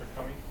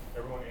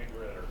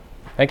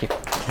Thank you.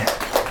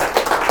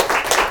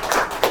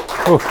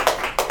 Whew.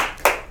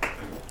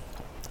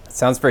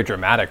 Sounds very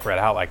dramatic read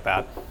out like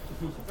that.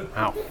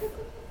 Wow.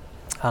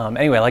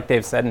 Anyway, like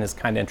Dave said in his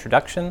kind of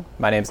introduction,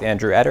 my name's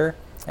Andrew Etter,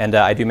 and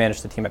I do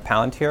manage the team at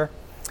Palantir.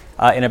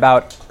 In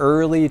about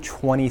early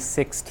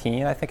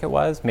 2016, I think it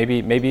was, maybe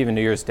even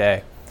New Year's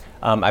Day,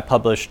 I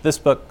published this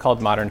book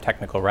called Modern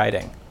Technical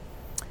Writing.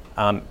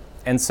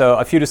 And so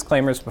a few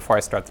disclaimers before I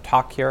start the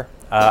talk here.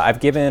 I've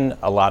given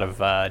a lot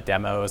of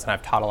demos and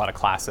I've taught a lot of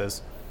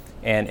classes.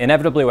 And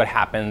inevitably what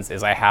happens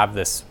is I have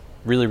this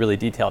really, really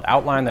detailed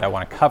outline that I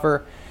want to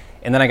cover.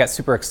 And then I got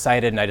super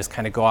excited and I just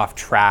kind of go off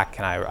track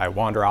and I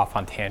wander off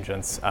on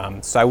tangents.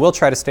 So I will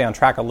try to stay on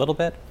track a little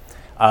bit,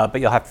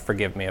 but you'll have to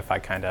forgive me if I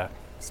kind of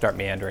start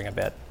meandering a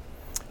bit.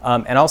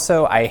 And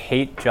also, I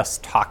hate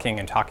just talking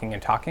and talking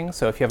and talking.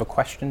 So if you have a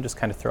question, just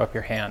kind of throw up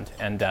your hand.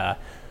 And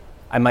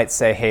I might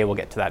say, hey, we'll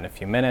get to that in a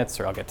few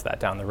minutes, or I'll get to that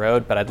down the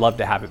road. But I'd love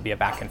to have it be a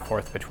back and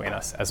forth between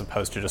us, as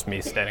opposed to just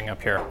me standing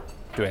up here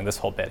doing this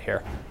whole bit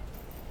here.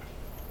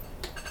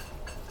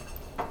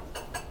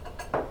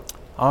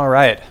 All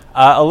right,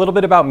 a little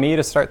bit about me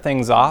to start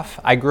things off.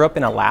 I grew up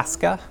in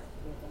Alaska.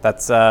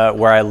 That's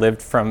where I lived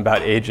from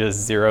about ages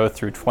 0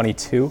 through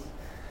 22.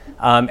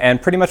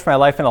 And pretty much my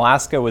life in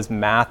Alaska was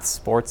math,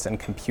 sports, and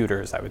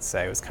computers, I would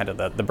say. It was kind of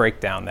the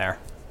breakdown there.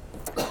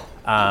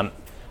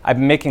 I've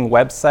been making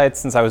websites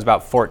since I was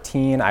about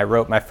 14. I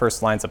wrote my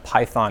first lines of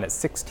Python at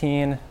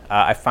 16.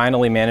 I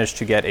finally managed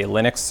to get a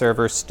Linux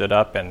server stood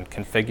up and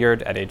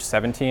configured at age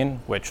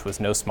 17, which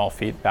was no small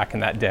feat back in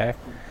that day.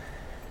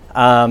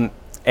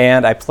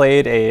 And I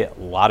played a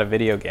lot of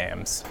video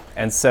games.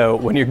 And so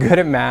when you're good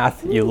at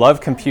math, you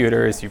love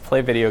computers, you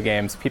play video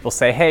games, people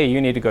say, hey, you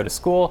need to go to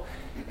school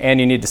and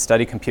you need to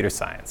study computer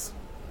science.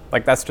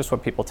 Like, that's just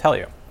what people tell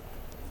you.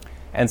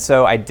 And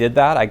so I did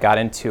that. I got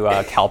into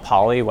Cal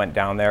Poly, went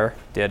down there,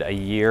 did a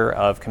year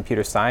of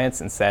computer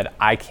science and said,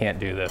 I can't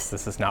do this.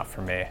 This is not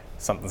for me.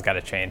 Something's got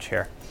to change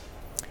here.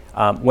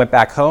 Went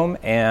back home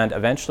and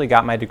eventually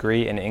got my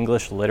degree in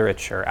English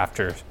literature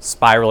after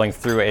spiraling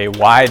through a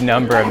wide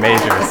number of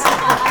majors.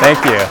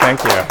 Thank you.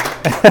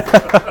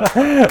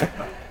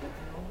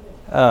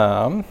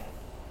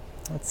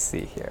 Let's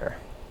see here.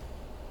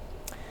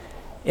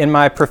 In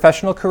my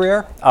professional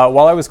career,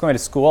 while I was going to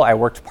school, I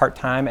worked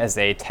part-time as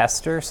a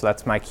tester, so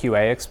that's my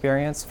QA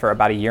experience, for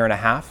about a year and a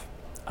half.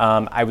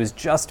 I was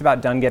just about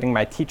done getting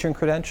my teaching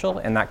credential,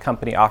 and that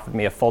company offered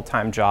me a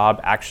full-time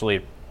job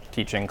actually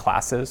teaching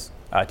classes,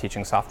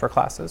 teaching software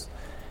classes.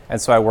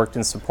 And so I worked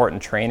in support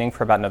and training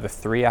for about another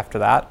 3 after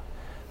that.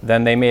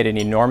 Then they made an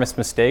enormous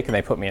mistake, and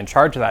they put me in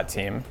charge of that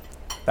team.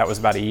 That was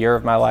about a year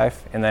of my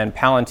life. And then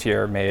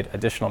Palantir made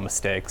additional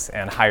mistakes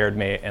and hired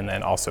me and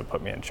then also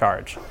put me in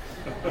charge.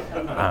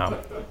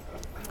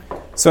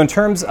 So in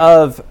terms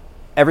of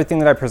everything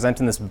that I present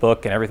in this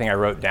book and everything I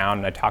wrote down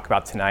and I talk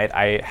about tonight,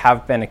 I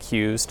have been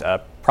accused,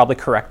 probably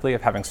correctly,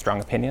 of having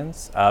strong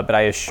opinions. But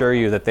I assure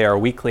you that they are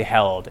weakly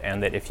held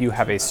and that if you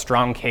have a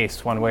strong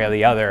case one way or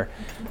the other,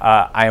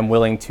 I am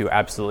willing to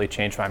absolutely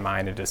change my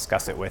mind and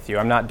discuss it with you.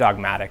 I'm not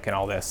dogmatic in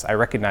all this. I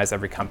recognize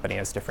every company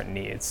has different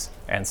needs.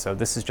 And so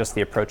this is just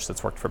the approach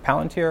that's worked for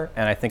Palantir,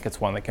 and I think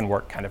it's one that can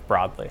work kind of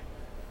broadly.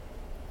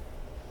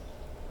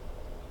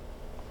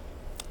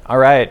 All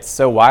right,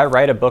 so why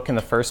write a book in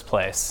the first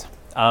place?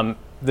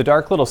 The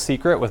dark little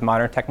secret with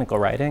modern technical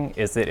writing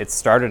is that it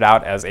started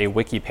out as a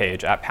wiki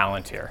page at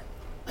Palantir.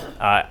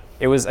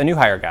 It was a new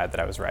hire guide that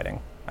I was writing.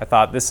 I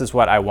thought, this is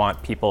what I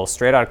want people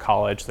straight out of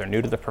college. They're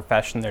new to the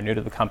profession. They're new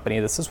to the company.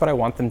 This is what I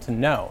want them to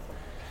know.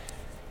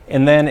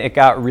 And then it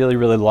got really,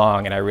 really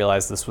long, and I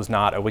realized this was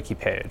not a wiki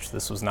page.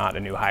 This was not a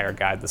new hire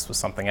guide. This was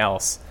something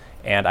else.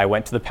 And I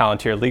went to the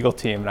Palantir legal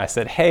team, and I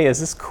said, hey, is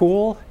this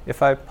cool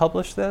if I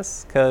publish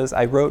this? Because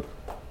I wrote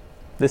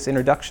this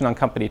introduction on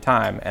company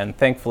time, and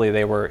thankfully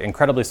they were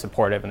incredibly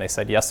supportive, and they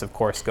said, yes, of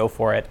course, go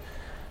for it.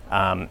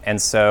 And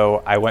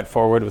so I went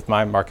forward with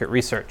my market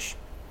research.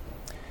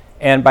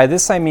 And by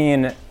this I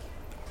mean,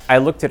 I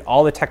looked at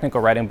all the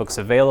technical writing books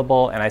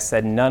available, and I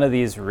said, none of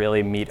these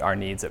really meet our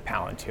needs at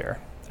Palantir.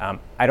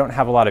 I don't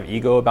have a lot of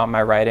ego about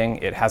my writing.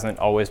 It hasn't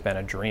always been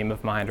a dream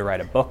of mine to write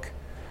a book.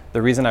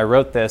 The reason I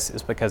wrote this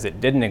is because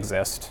it didn't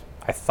exist.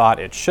 I thought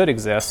it should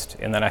exist,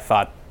 and then I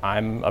thought,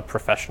 I'm a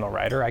professional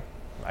writer.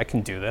 I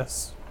can do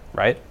this,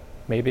 right?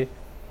 Maybe. And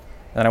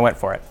then I went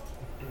for it.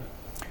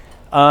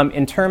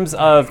 In terms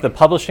of the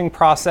publishing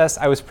process,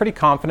 I was pretty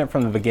confident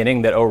from the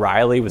beginning that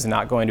O'Reilly was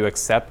not going to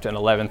accept an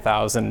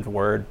 11,000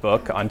 word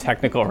book on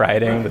technical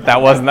writing.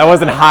 That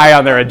wasn't high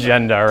on their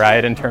agenda,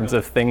 right, in terms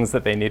of things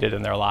that they needed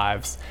in their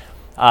lives.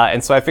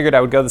 And so I figured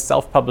I would go the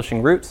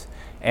self-publishing route,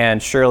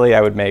 and surely I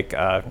would make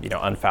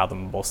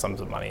unfathomable sums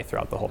of money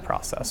throughout the whole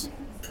process.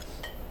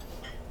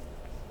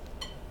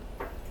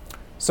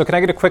 So can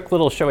I get a quick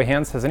little show of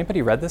hands? Has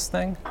anybody read this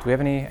thing? Do we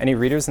have any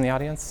readers in the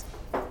audience?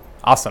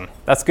 Awesome.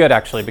 That's good,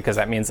 actually, because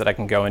that means that I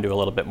can go into a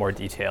little bit more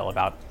detail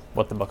about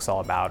what the book's all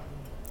about.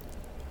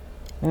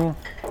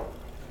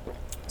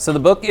 So the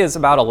book is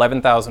about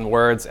 11,000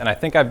 words, and I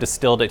think I've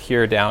distilled it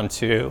here down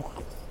to,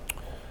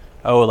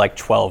 like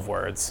 12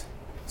 words.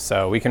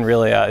 So we can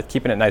really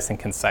keeping it nice and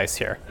concise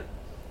here.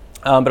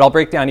 But I'll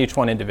break down each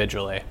one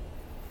individually.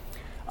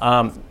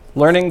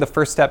 Learning, the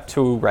first step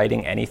to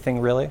writing anything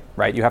really,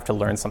 right? You have to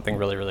learn something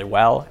really, really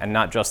well, and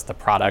not just the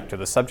product or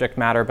the subject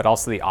matter, but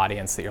also the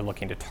audience that you're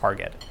looking to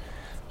target.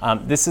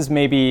 This is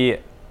maybe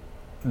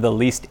the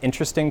least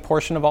interesting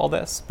portion of all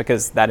this,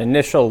 because that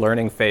initial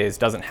learning phase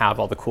doesn't have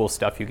all the cool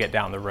stuff you get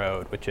down the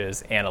road, which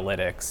is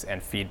analytics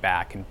and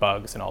feedback and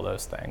bugs and all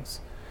those things.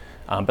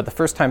 But the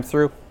first time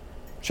through,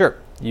 sure,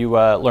 you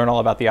learn all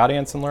about the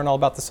audience and learn all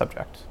about the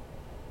subject.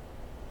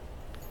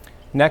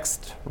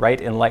 Next, write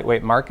in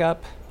lightweight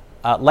markup.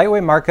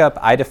 Lightweight markup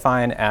I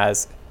define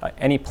as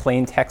any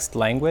plain text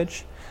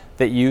language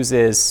that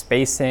uses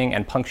spacing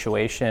and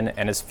punctuation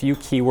and as few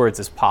keywords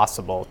as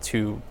possible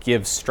to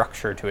give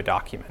structure to a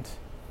document,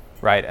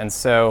 right? And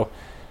so,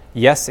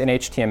 yes, in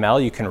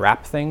HTML you can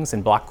wrap things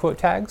in block quote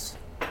tags,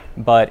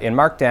 but in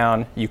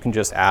Markdown you can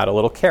just add a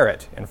little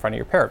caret in front of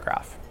your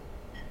paragraph.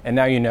 And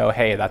now you know,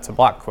 hey, that's a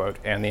block quote,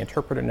 and the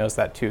interpreter knows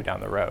that too down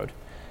the road.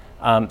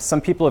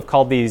 Some people have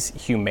called these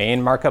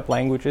humane markup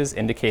languages,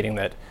 indicating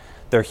that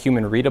they're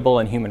human readable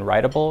and human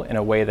writable in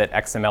a way that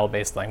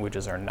XML-based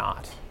languages are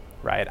not,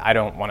 right? I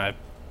don't want to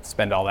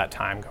spend all that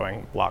time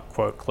going block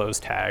quote, close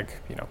tag,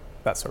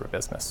 that sort of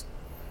business.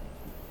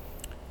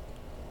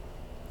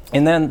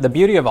 And then the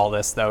beauty of all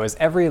this, though, is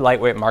every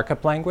lightweight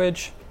markup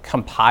language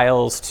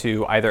compiles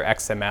to either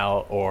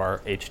XML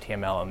or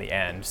HTML in the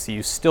end. So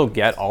you still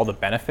get all the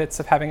benefits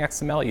of having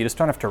XML, you just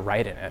don't have to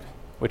write in it,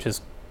 which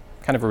is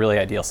kind of a really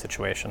ideal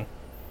situation.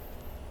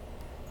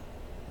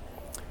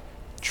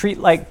 Treat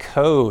like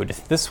code.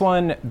 This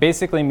one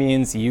basically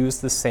means use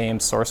the same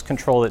source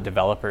control that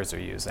developers are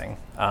using.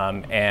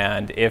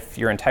 And if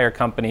your entire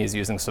company is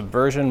using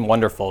Subversion,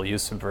 wonderful,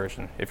 use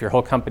Subversion. If your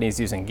whole company is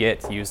using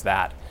Git, use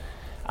that.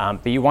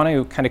 But you want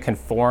to kind of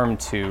conform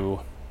to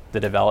the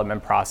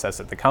development process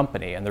at the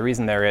company. And the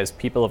reason there is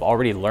people have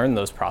already learned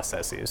those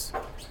processes.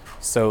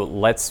 So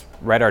let's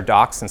write our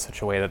docs in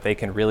such a way that they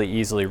can really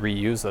easily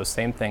reuse those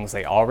same things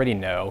they already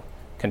know,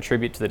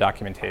 contribute to the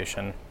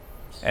documentation,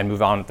 and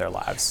move on with their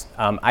lives.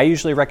 I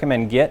usually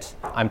recommend Git.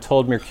 I'm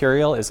told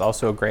Mercurial is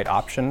also a great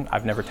option.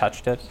 I've never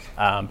touched it,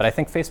 but I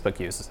think Facebook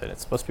uses it.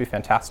 It's supposed to be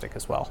fantastic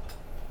as well.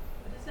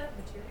 What is that,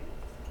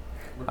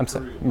 material? I'm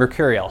sorry,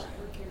 Mercurial.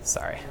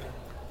 Sorry.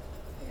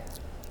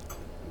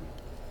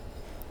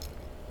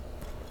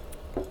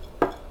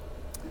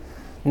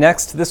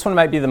 Next, this one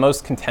might be the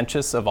most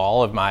contentious of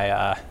all of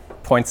my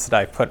points that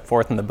I put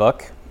forth in the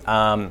book.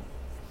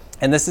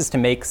 And this is to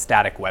make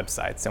static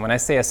websites. And when I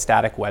say a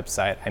static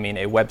website, I mean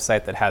a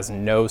website that has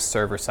no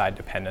server-side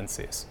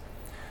dependencies.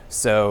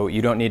 So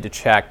you don't need to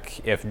check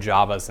if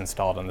Java is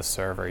installed on the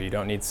server. You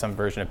don't need some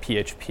version of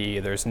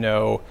PHP. There's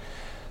no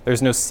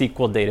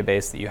SQL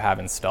database that you have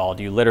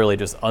installed. You literally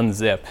just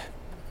unzip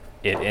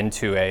it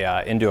into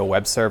a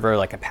web server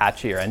like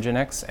Apache or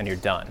Nginx, and you're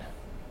done,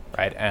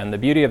 right? And the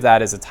beauty of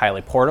that is it's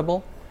highly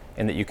portable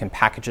in that you can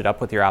package it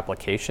up with your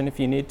application if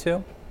you need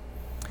to.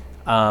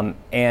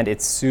 And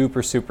it's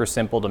super, super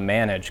simple to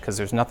manage because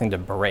there's nothing to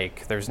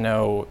break. There's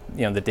no,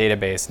 the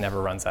database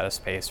never runs out of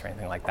space or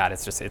anything like that.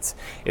 It's just,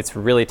 it's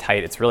really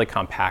tight, it's really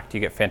compact. You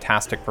get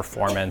fantastic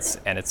performance,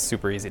 and it's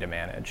super easy to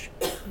manage.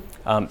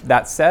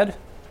 That said,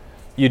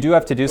 you do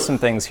have to do some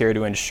things here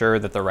to ensure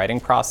that the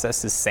writing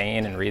process is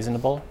sane and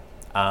reasonable.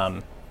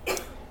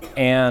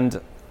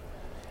 And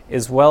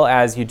as well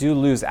as you do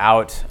lose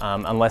out,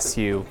 unless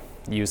you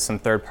use some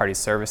third-party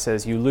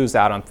services, you lose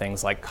out on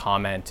things like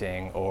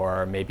commenting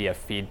or maybe a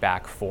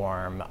feedback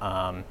form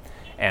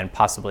and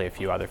possibly a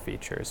few other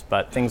features.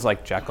 But things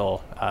like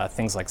Jekyll,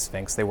 things like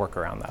Sphinx, they work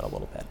around that a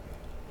little bit.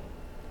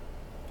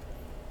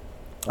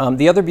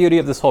 The other beauty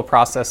of this whole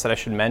process that I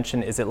should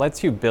mention is it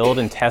lets you build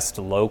and test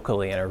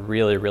locally in a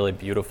really, really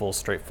beautiful,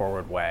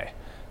 straightforward way,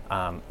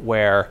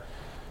 where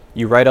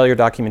you write all your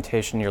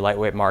documentation, your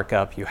lightweight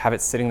markup, you have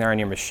it sitting there on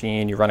your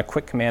machine, you run a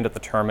quick command at the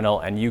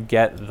terminal, and you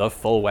get the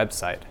full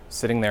website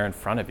sitting there in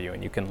front of you,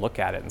 and you can look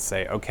at it and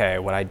say, okay,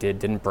 what I did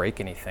didn't break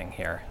anything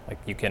here. Like,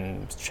 you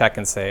can check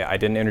and say, I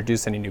didn't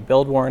introduce any new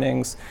build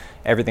warnings,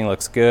 everything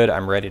looks good,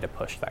 I'm ready to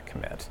push that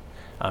commit.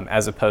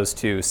 As opposed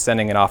to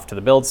sending it off to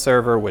the build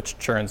server, which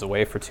churns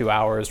away for 2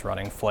 hours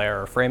running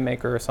Flare or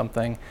FrameMaker or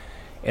something,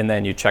 and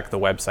then you check the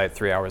website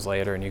 3 hours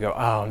later and you go,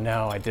 oh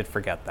no, I did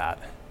forget that.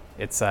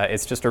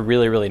 It's just a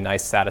really, really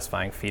nice,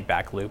 satisfying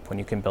feedback loop when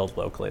you can build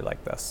locally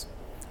like this.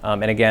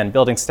 And again,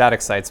 building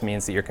static sites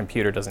means that your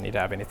computer doesn't need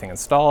to have anything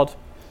installed.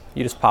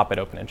 You just pop it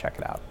open and check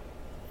it out.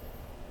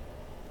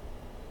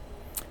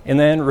 And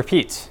then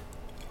repeat.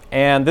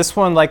 And this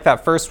one, like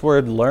that first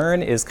word,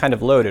 learn, is kind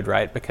of loaded,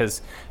 right?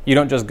 Because you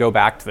don't just go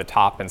back to the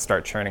top and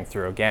start churning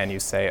through again. You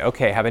say,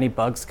 okay, have any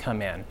bugs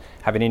come in?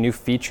 Have any new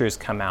features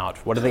come out?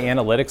 What do the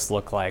analytics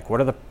look like? What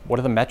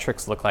do the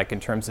metrics look like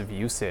in terms of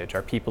usage?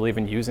 Are people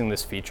even using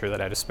this feature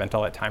that I just spent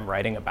all that time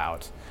writing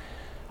about?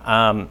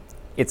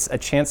 It's a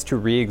chance to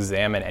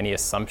re-examine any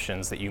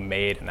assumptions that you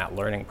made in that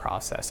learning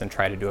process and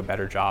try to do a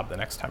better job the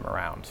next time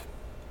around.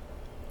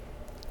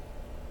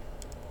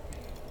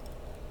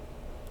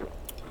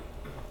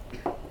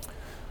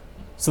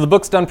 So the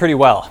book's done pretty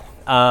well.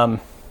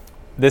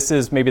 This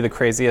is maybe the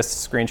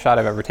craziest screenshot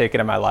I've ever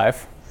taken in my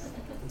life.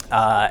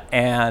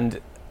 And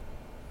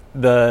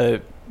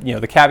the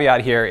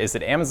caveat here is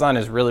that Amazon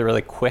is really,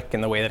 really quick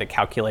in the way that it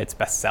calculates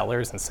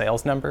bestsellers and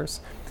sales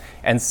numbers.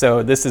 And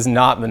so this is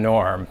not the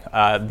norm.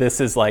 This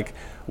is like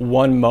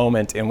one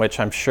moment in which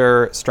I'm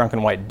sure Strunk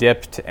and White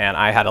dipped and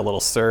I had a little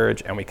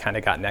surge and we kind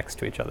of got next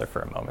to each other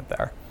for a moment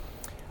there.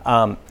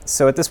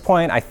 So at this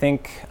point, I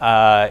think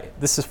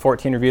this is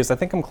 14 reviews. I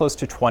think I'm close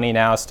to 20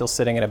 now, still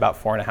sitting at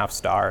about 4.5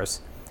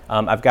 stars.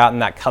 I've gotten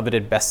that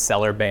coveted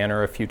bestseller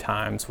banner a few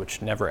times,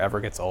 which never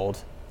ever gets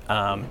old.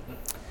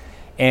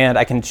 And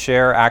I can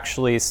share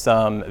actually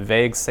some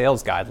vague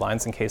sales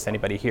guidelines in case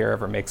anybody here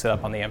ever makes it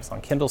up on the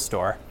Amazon Kindle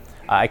store.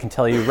 I can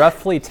tell you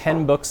roughly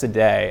 10 books a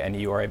day and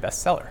you are a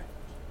bestseller.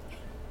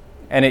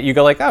 And you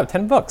go like, oh,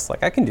 10 books,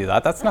 like I can do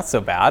that. That's not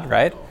so bad,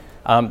 right?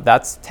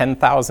 That's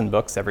 10,000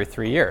 books every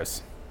 3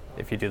 years,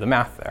 if you do the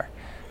math there.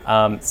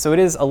 So it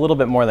is a little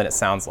bit more than it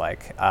sounds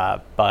like.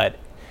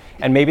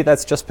 And maybe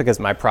that's just because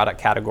my product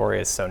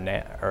category is so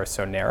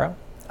narrow.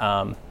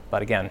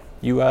 But again,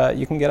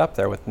 you can get up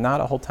there with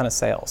not a whole ton of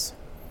sales.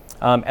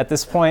 At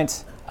this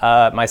point,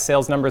 my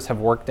sales numbers have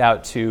worked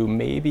out to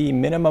maybe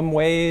minimum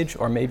wage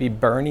or maybe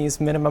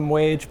Bernie's minimum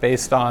wage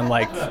based on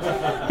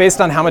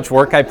how much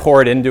work I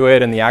poured into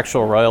it and the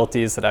actual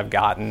royalties that I've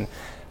gotten.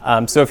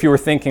 So if you were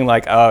thinking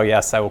like, oh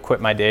yes, I will quit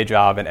my day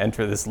job and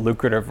enter this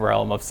lucrative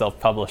realm of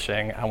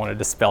self-publishing, I want to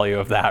dispel you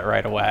of that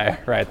right away.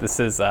 Right? This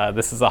is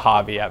a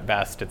hobby at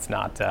best. It's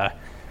not,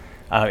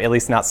 at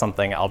least not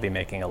something I'll be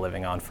making a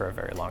living on for a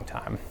very long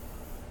time.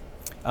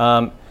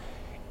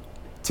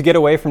 To get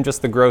away from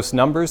just the gross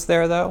numbers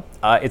there, though,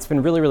 it's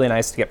been really, really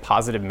nice to get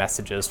positive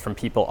messages from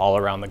people all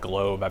around the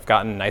globe. I've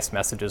gotten nice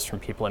messages from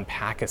people in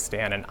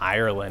Pakistan and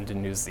Ireland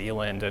and New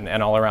Zealand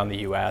and all around the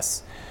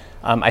US.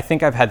 I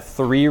think I've had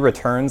 3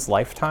 returns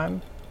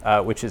lifetime,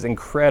 which is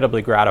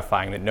incredibly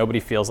gratifying that nobody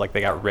feels like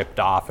they got ripped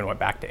off and went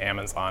back to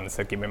Amazon and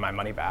said, give me my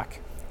money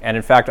back. And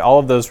in fact, all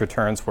of those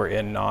returns were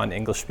in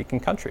non-English speaking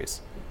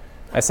countries.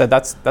 I said,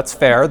 that's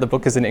fair. The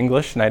book is in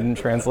English and I didn't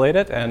translate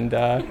it, and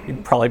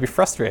you'd probably be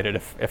frustrated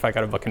if I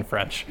got a book in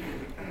French.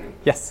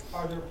 Yes?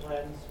 Are there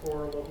plans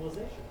for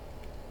localization?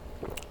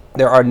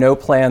 There are no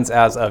plans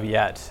as of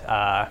yet.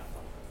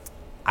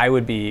 I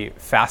would be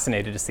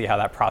fascinated to see how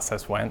that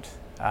process went,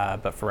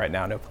 but for right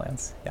now, no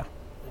plans. Yeah.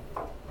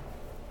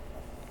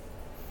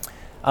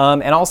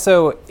 And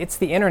also, it's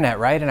the internet,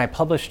 right? And I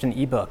published an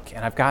ebook,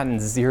 and I've gotten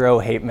 0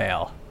 hate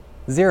mail.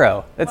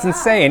 0. That's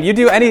insane. You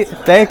do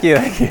thank you.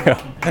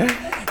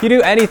 You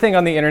do anything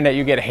on the internet,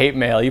 you get hate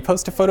mail. You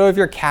post a photo of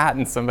your cat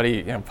and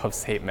somebody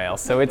posts hate mail.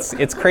 So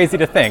it's crazy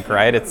to think,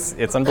 right?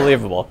 It's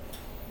unbelievable.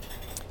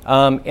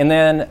 And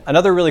then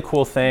another really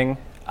cool thing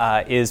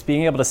is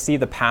being able to see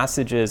the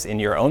passages in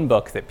your own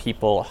book that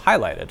people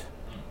highlighted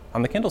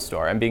on the Kindle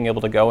store, and being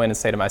able to go in and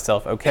say to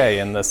myself, okay,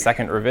 in the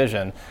second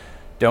revision,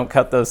 don't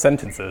cut those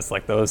sentences,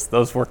 like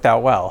those worked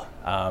out well.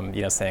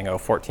 Saying,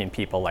 14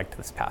 people liked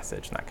this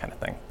passage and that kind of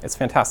thing. It's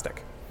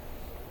fantastic.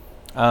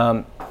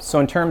 So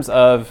in terms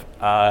of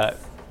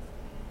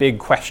big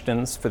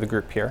questions for the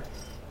group here,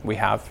 we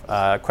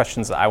have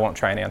questions that I won't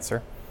try and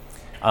answer.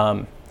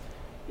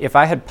 If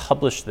I had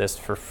published this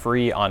for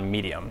free on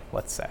Medium,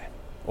 let's say,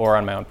 or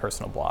on my own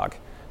personal blog,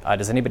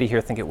 does anybody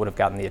here think it would have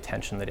gotten the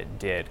attention that it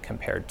did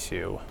compared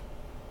to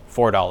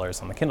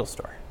 $4 on the Kindle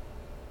store?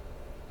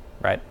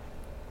 Right?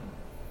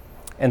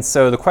 And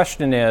so the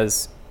question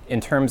is, in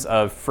terms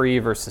of free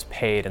versus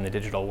paid in the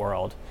digital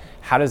world,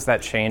 how does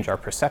that change our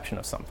perception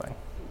of something?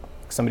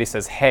 Somebody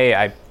says,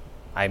 hey,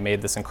 I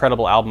made this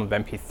incredible album of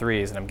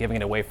MP3s and I'm giving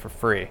it away for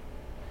free.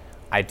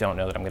 I don't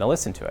know that I'm going to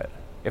listen to it.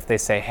 If they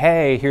say,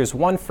 hey, here's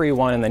one free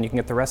one and then you can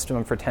get the rest of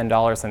them for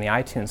 $10 in the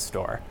iTunes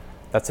store,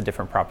 that's a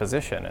different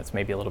proposition. It's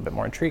maybe a little bit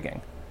more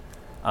intriguing.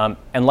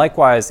 And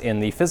likewise, in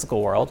the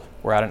physical world,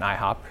 we're at an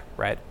IHOP,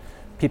 right?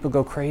 People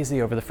go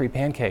crazy over the free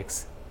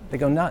pancakes. They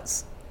go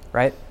nuts.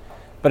 Right?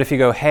 But if you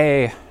go,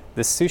 hey,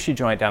 this sushi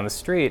joint down the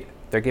street,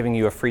 they're giving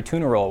you a free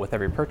tuna roll with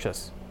every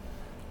purchase.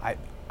 I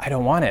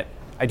don't want it.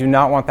 I do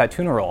not want that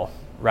tuna roll,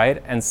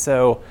 right? And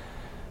so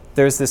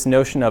there's this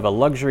notion of a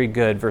luxury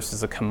good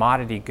versus a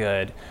commodity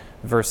good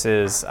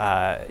versus,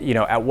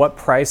 at what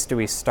price do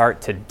we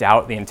start to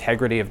doubt the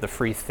integrity of the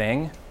free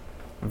thing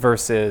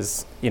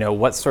versus,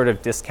 what sort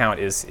of discount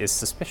is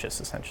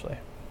suspicious, essentially.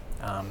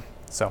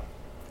 So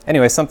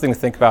anyway, something to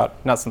think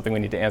about, not something we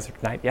need to answer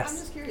tonight. Yes? I'm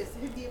just curious,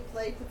 have you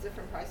played with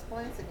different price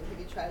points, and have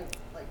you tried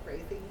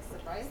raising the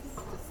price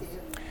to see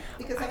if,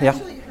 because I've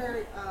actually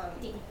heard a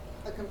big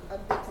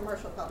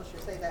commercial publisher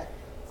say that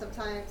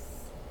sometimes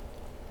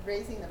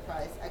raising the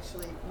price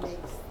actually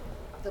makes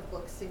the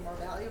book seem more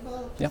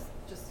valuable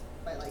just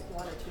by $1 or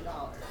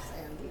 $2,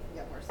 and you can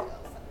get more sales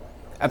that way.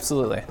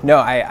 Absolutely. No,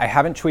 I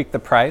haven't tweaked the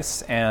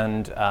price,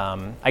 and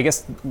I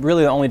guess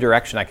really the only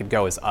direction I could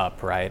go is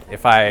up, right?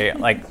 If I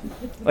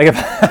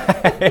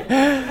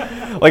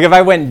if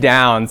I went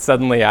down,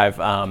 suddenly I've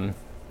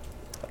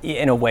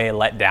in a way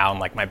let down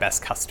my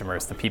best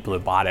customers, the people who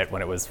bought it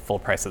when it was full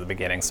price at the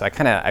beginning. So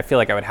I feel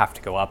like I would have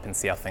to go up and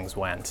see how things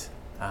went.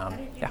 How did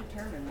you Yeah.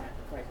 determine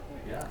that price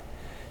point? Yeah.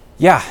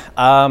 Yeah,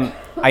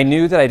 I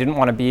knew that I didn't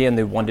want to be in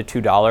the $1 to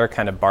 $2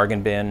 kind of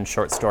bargain bin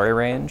short story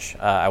range.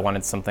 I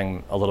wanted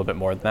something a little bit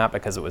more than that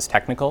because it was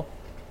technical.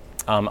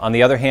 On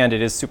the other hand,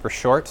 it is super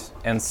short,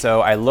 and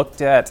so I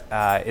looked at,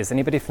 is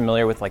anybody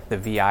familiar with like the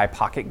VI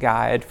Pocket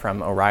Guide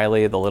from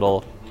O'Reilly, the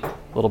little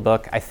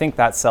book? I think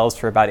that sells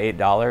for about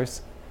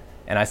 $8.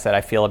 And I said,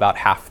 I feel about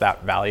half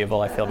that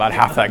valuable. I feel about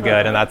half that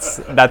good. And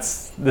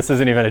this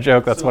isn't even a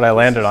joke. That's what I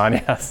landed on,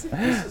 yes.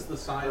 This is the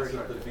size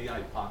of the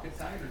VI Pocket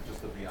Guide or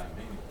just the VI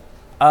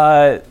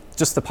Manual?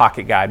 Just the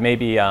Pocket Guide.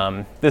 Maybe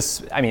I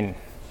didn't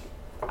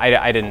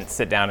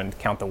sit down and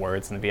count the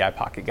words in the VI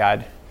Pocket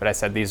Guide, but I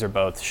said these are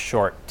both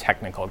short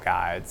technical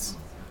guides.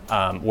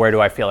 Where do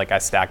I feel like I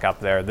stack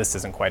up there? This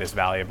isn't quite as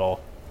valuable.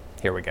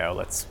 Here we go.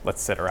 Let's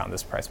sit around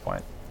this price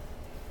point.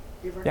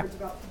 Do you have records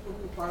about people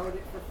who borrowed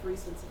it for free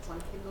since it's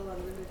on Kindle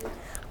Unlimited?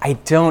 I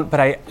don't,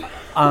 but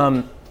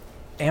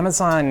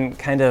Amazon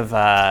kind of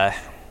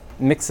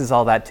mixes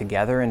all that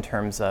together in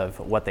terms of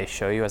what they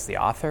show you as the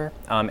author.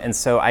 And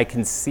so I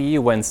can see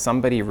when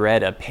somebody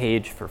read a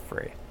page for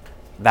free.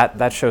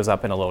 That shows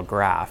up in a little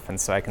graph.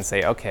 And so I can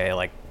say, okay,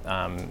 like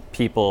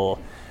people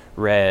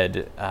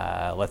read,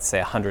 let's say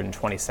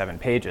 127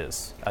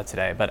 pages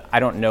today, but I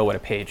don't know what a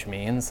page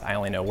means. I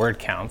only know word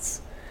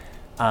counts.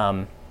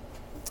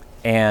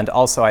 And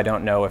also I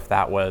don't know if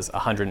that was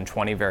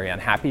 120 very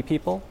unhappy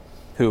people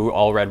who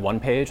all read one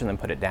page and then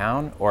put it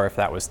down, or if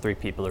that was 3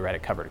 people who read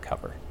it cover to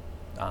cover.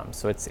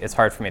 So it's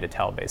hard for me to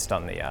tell based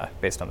on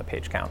the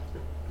page count.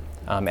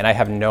 And I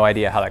have no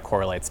idea how that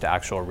correlates to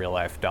actual real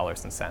life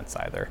dollars and cents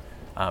either.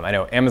 I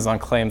know Amazon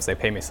claims they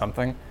pay me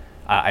something.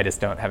 I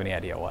just don't have any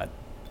idea what.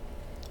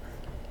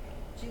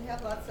 Do you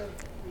have lots of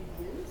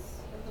reviews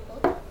of the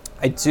book?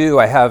 I do.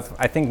 I have,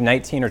 I think,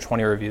 19 or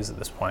 20 reviews at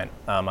this point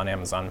on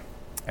Amazon.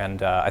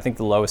 And I think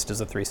the lowest is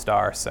a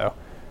 3-star. So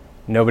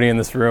nobody in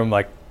this room,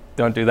 like,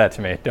 don't do that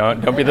to me.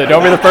 Don't be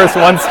the first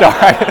 1 star.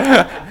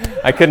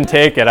 I couldn't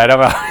take it. I don't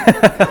know.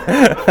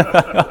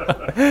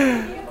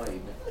 Can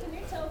you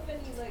tell if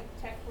any like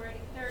tech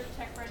writing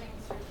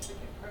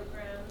certificate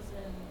programs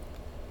and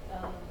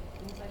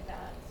things like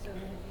that? So have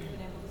you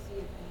been able to see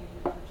if any of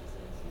your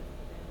purchases have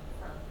been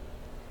from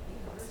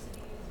universities or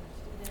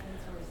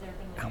students, or has there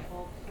been like a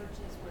bulk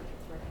purchase where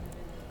it's recommended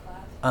in the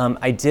class?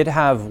 I did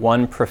have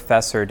one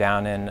professor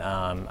down in,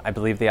 I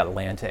believe, the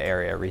Atlanta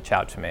area reach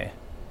out to me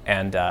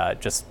and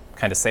just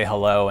kind of say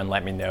hello and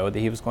let me know that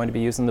he was going to be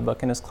using the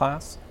book in his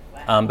class.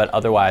 But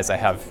otherwise I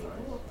have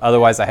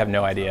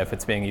no idea if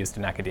it's being used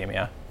in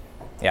academia.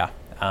 Yeah,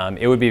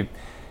 it would be,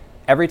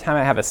 every time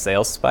I have a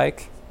sales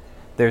spike,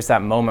 there's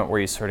that moment where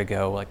you sort of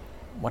go like,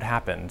 what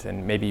happened?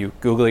 And maybe you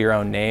Google your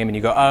own name and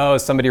you go, oh,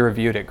 somebody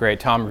reviewed it. Great,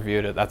 Tom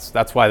reviewed it.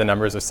 That's why the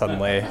numbers are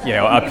suddenly,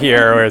 up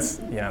here, or it's,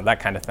 that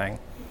kind of thing.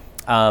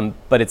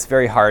 But it's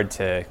very hard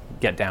to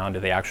get down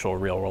to the actual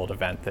real world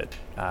event that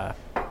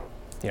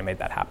made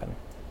that happen.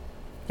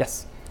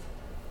 Yes?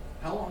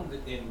 How long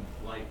in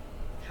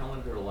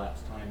calendar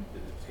elapsed time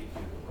did it take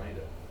you to write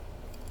it?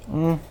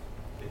 Can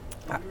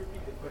you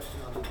repeat the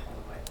question on the mic?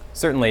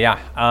 Certainly, yeah.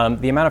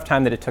 The amount of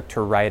time that it took to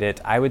write it,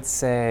 I would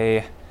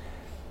say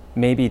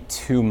maybe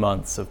 2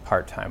 months of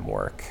part-time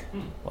work,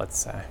 let's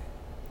say.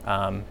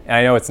 And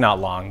I know it's not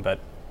long, but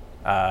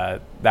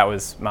that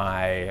was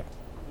my,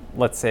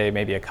 let's say,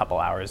 maybe a couple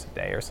hours a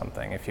day or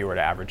something, if you were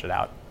to average it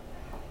out.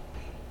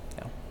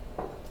 Yeah.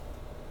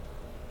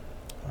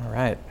 All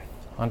right,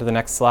 on to the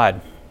next slide.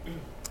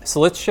 So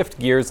let's shift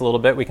gears a little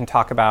bit. We can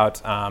talk about,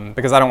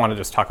 because I don't want to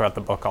just talk about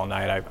the book all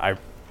night.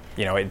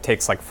 It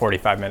takes like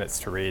 45 minutes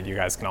to read. You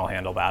guys can all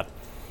handle that.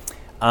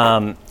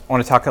 I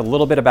want to talk a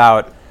little bit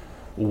about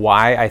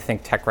why I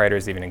think tech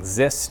writers even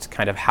exist,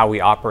 kind of how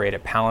we operate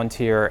at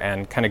Palantir,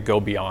 and kind of go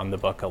beyond the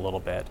book a little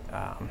bit,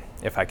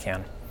 if I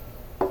can.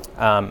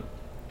 I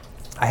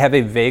have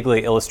a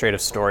vaguely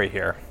illustrative story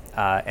here,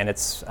 and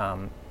it's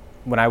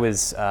when I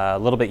was a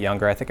little bit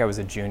younger. I think I was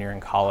a junior in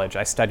college.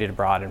 I studied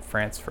abroad in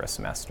France for a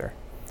semester.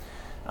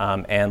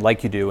 And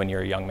like you do when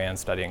you're a young man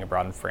studying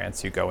abroad in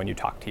France, you go and you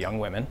talk to young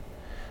women.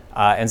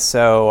 And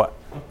so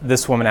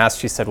this woman asked,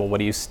 she said, well, what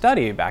do you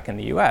study back in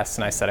the US?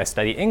 And I said, I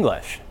study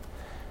English.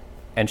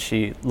 And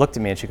she looked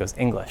at me and she goes,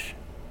 English?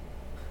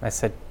 I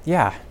said,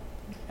 yeah.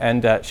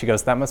 And she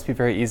goes, that must be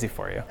very easy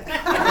for you.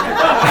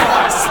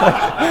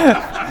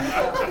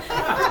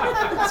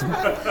 It's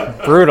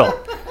brutal.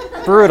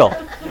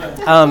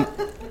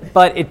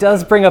 But it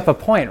does bring up a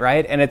point,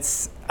 right? And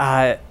it's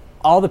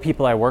all the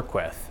people I work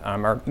with,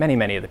 or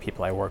many of the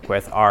people I work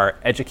with, are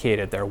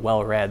educated, they're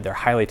well-read, they're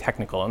highly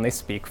technical, and they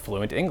speak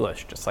fluent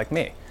English, just like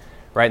me,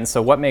 right? And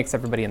so what makes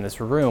everybody in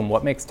this room,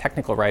 what makes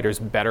technical writers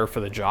better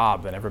for the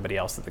job than everybody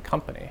else at the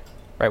company,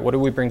 right? What do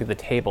we bring to the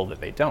table that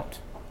they don't?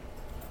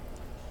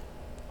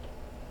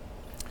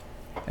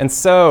 And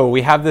so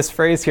we have this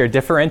phrase here,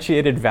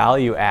 differentiated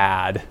value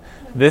add.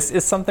 This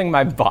is something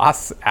my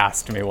boss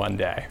asked me one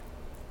day.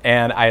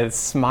 And I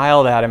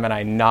smiled at him and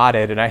I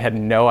nodded, and I had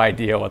no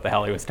idea what the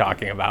hell he was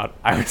talking about.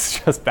 I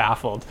was just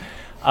baffled.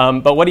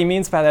 But what he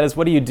means by that is,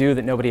 what do you do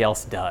that nobody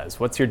else does?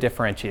 What's your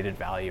differentiated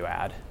value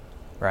add,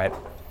 right?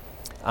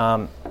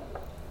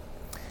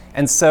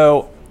 And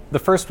so the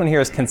first one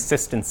here is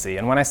consistency.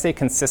 And when I say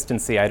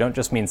consistency, I don't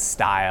just mean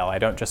style. I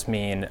don't just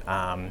mean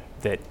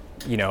that,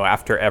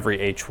 after every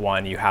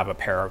H1 you have a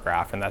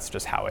paragraph and that's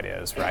just how it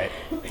is, right?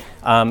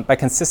 By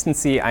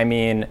consistency, I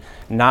mean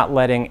not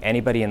letting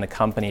anybody in the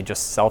company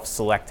just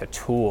self-select a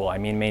tool. I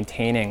mean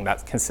maintaining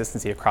that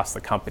consistency across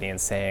the company and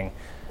saying,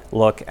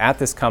 look, at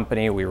this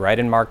company, we write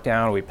in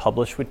Markdown, we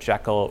publish with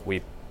Jekyll,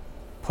 we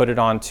put it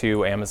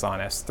onto Amazon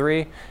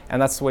S3,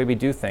 and that's the way we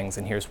do things,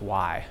 and here's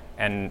why.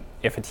 And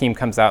if a team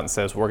comes out and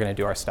says, we're going to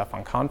do our stuff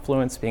on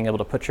Confluence, being able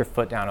to put your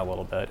foot down a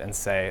little bit and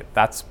say,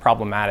 that's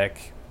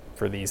problematic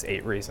for these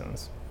 8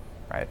 reasons,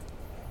 right?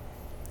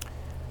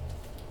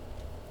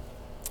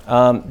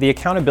 The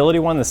accountability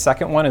one, the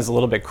second one, is a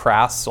little bit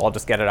crass, so I'll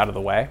just get it out of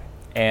the way.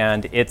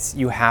 And it's,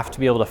 you have to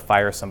be able to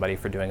fire somebody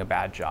for doing a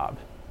bad job.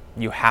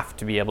 You have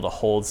to be able to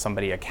hold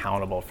somebody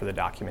accountable for the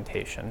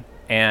documentation.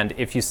 And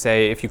if you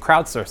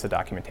crowdsource the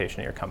documentation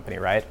at your company,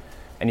 right,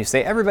 and you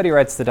say everybody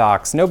writes the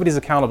docs, nobody's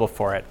accountable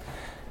for it,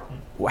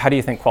 how do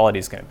you think quality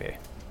is going to be,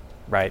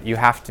 right? You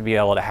have to be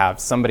able to have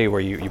somebody where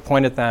you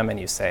point at them and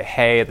you say,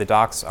 hey, the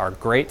docs are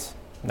great,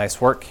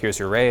 nice work, here's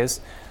your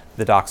raise.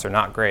 The docs are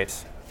not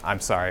great, I'm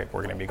sorry,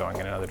 we're going to be going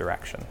in another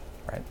direction,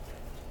 right?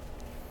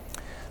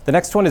 The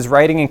next one is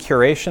writing and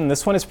curation.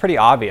 This one is pretty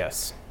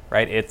obvious,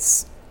 right?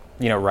 It's,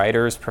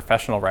 writers,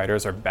 professional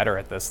writers are better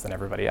at this than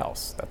everybody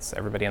else. That's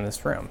everybody in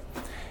this room.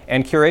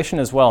 And curation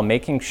as well,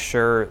 making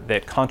sure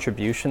that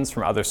contributions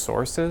from other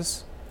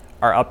sources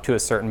are up to a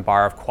certain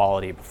bar of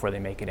quality before they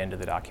make it into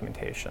the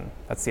documentation.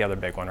 That's the other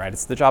big one, right?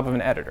 It's the job of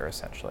an editor,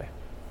 essentially.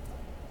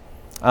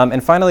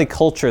 And finally,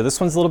 culture. This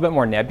one's a little bit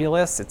more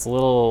nebulous. It's a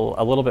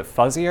little bit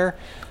fuzzier.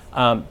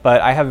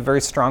 But I have a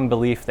very strong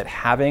belief that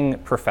having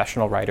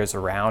professional writers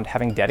around,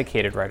 having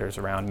dedicated writers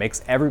around,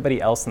 makes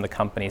everybody else in the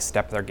company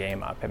step their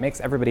game up. It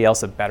makes everybody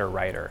else a better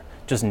writer,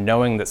 just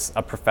knowing that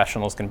a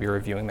professional is going to be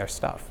reviewing their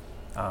stuff.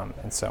 All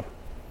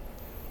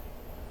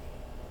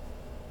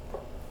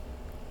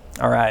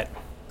right.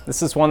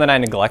 This is one that I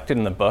neglected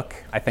in the book.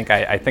 I think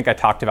I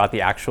talked about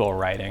the actual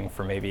writing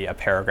for maybe a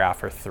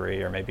paragraph or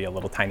 3, or maybe a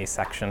little tiny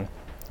section.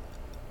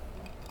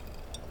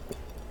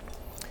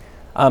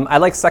 I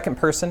like second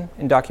person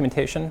in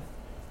documentation.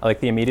 I like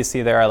the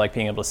immediacy there. I like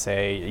being able to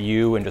say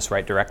you and just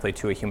write directly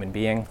to a human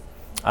being.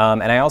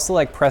 And I also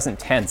like present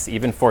tense,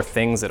 even for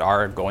things that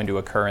are going to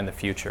occur in the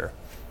future.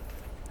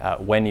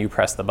 When you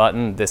press the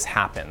button, this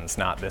happens,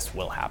 not this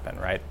will happen,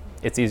 right?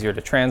 It's easier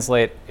to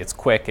translate, it's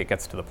quick, it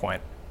gets to the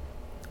point.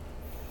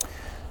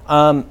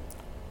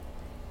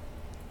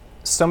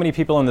 So many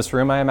people in this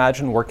room, I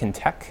imagine, work in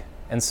tech.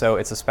 And so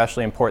it's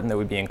especially important that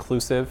we be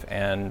inclusive.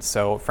 And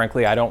so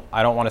frankly, I don't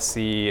want to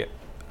see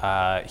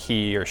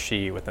he or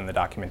she within the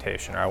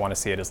documentation, or I want to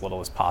see it as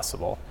little as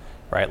possible,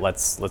 right?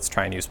 Let's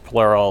try and use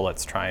plural.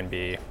 Let's try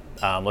and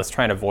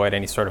avoid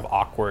any sort of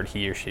awkward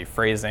he or she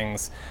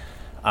phrasings.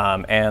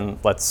 And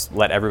let's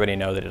let everybody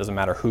know that it doesn't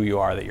matter who you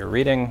are that you're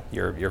reading,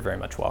 you're very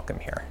much welcome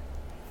here.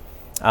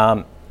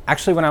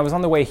 Actually, when I was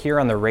on the way here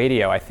on the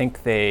radio, I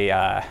think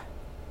there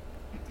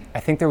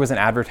was an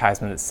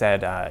advertisement that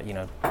said,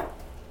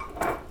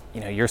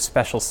 you're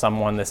special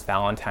someone this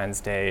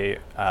Valentine's Day,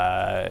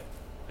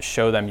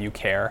 show them you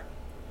care,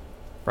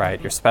 right?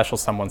 You're special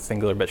someone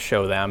singular, but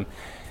show them.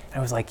 And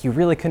I was like, you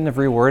really couldn't have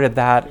reworded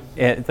that,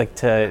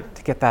 to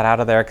get that out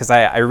of there, because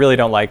I really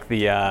don't like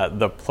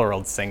the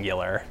plural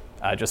singular,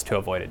 just to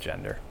avoid a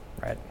gender,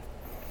 right?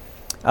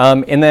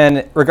 And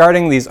then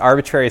regarding these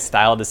arbitrary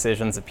style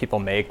decisions that people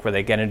make, where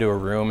they get into a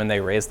room and they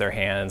raise their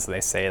hands and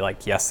they say,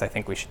 like, yes, I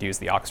think we should use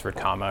the Oxford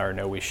comma, or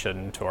no, we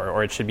shouldn't,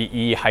 or it should be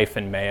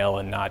e-mail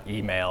and not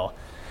email.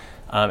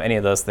 Any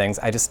of those things,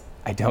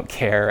 I don't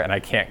care, and I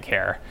can't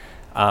care.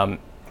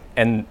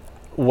 And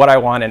what I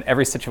want in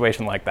every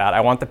situation like that, I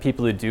want the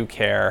people who do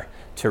care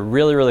to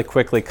really, really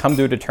quickly come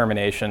to a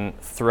determination,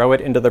 throw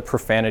it into the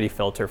profanity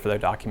filter for their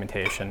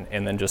documentation,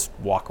 and then just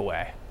walk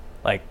away.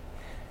 Like,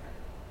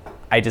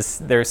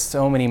 there's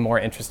so many more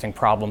interesting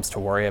problems to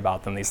worry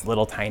about than these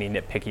little tiny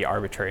nitpicky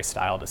arbitrary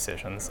style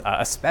decisions,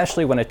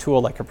 especially when a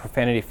tool like a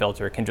profanity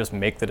filter can just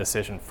make the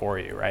decision for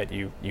you, right?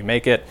 You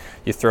make it,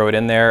 you throw it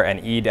in there,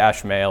 and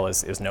e-mail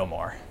is no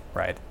more,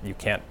 right? You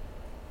can't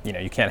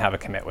have a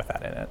commit with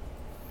that in it.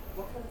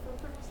 What kind of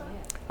filter was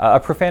that? A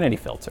profanity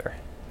filter,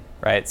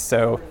 right?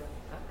 So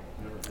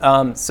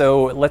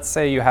let's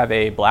say you have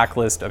a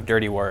blacklist of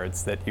dirty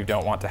words that you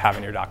don't want to have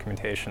in your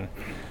documentation.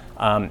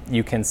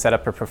 You can set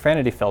up a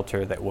profanity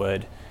filter that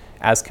would,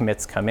 as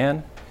commits come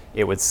in,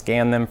 it would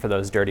scan them for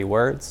those dirty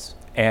words,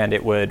 and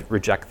it would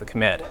reject the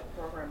commit.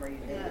 What program are you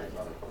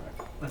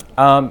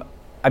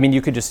using?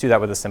 You could just do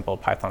that with a simple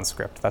Python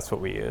script. That's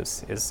what we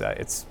use.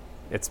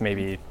 It's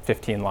maybe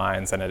 15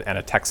 lines and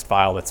a text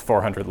file that's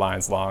 400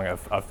 lines long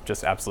of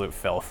just absolute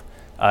filth,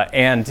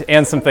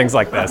 and some things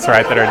like this,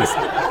 right, that are just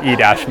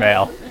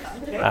e-mail.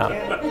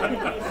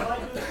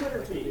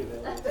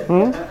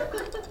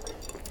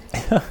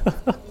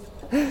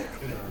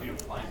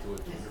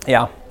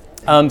 Yeah.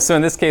 So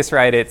in this case,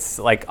 right, it's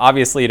like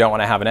obviously you don't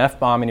want to have an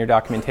F-bomb in your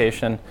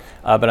documentation,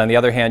 but on the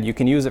other hand, you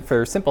can use it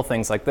for simple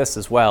things like this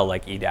as well,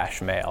 like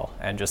e-mail,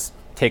 and just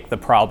take the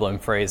problem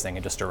phrasing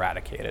and just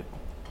eradicate it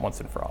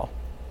once and for all.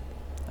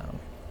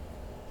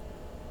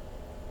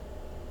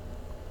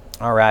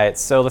 All right,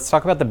 so let's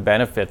talk about the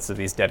benefits of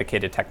these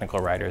dedicated technical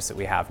writers that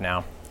we have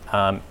now.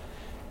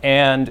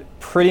 And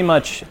pretty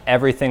much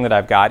everything that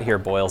I've got here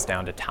boils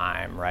down to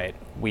time, right?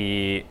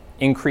 We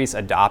increase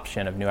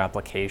adoption of new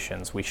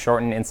applications. We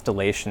shorten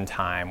installation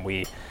time.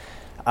 We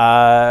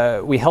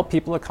help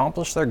people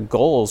accomplish their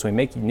goals. We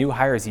make new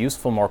hires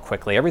useful more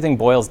quickly. Everything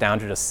boils down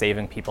to just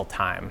saving people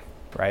time,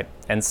 right?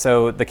 And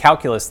so the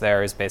calculus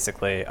there is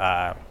basically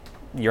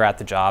you're at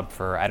the job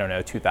for,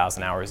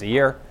 2,000 hours a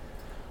year.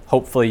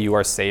 Hopefully you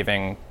are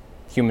saving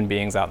human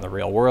beings out in the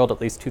real world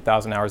at least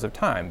 2,000 hours of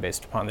time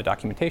based upon the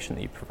documentation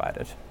that you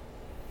provided.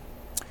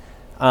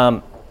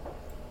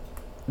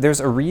 There's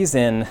a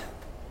reason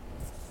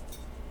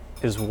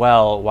as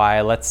well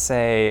why, let's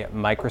say,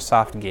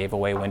 Microsoft gave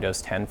away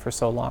Windows 10 for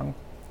so long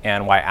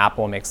and why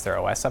Apple makes their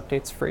OS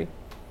updates free.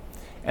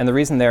 And the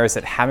reason there is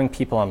that having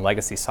people on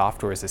legacy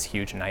software is this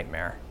huge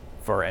nightmare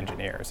for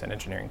engineers and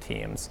engineering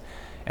teams.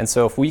 And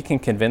so if we can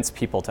convince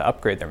people to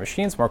upgrade their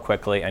machines more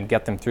quickly and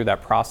get them through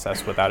that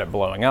process without it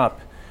blowing up,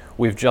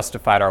 we've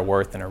justified our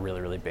worth in a really,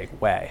 really big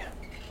way.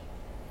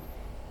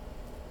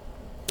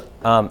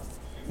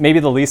 Maybe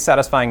the least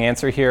satisfying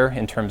answer here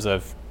in terms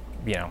of,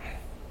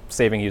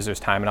 saving users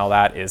time and all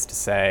that is to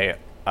say,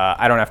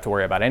 I don't have to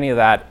worry about any of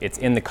that. It's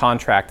in the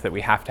contract that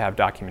we have to have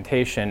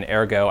documentation,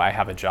 ergo I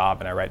have a job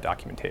and I write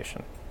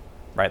documentation,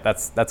 right?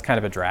 That's kind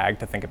of a drag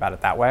to think about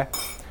it that way.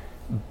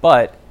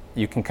 But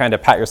you can kind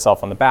of pat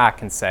yourself on the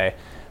back and say,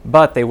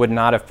 but they would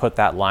not have put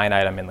that line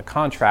item in the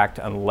contract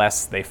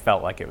unless they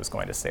felt like it was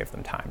going to save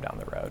them time down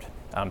the road.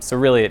 So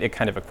really, it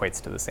kind of equates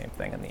to the same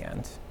thing in the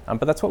end.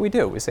 But that's what we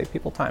do. We save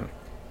people time.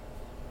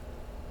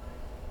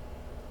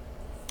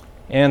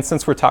 And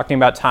since we're talking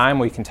about time,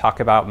 we can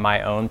talk about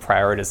my own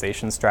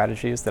prioritization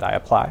strategies that I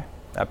apply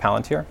at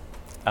Palantir.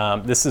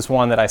 This is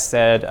one that I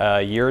said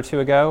a year or two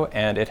ago,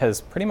 and it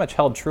has pretty much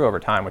held true over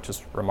time, which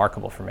is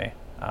remarkable for me.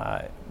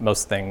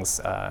 Most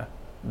things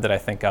that I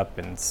think up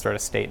and sort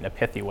of state in a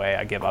pithy way,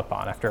 I give up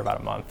on after about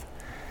a month.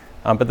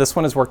 But this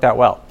one has worked out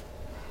well.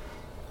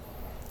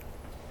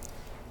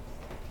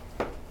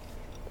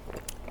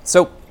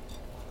 So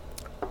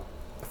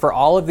for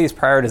all of these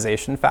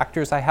prioritization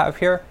factors I have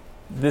here,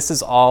 this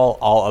is all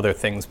other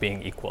things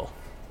being equal,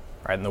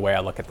 right, in the way I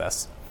look at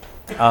this.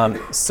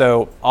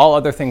 So all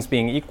other things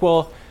being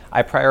equal,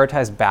 I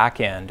prioritize back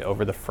end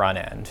over the front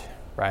end,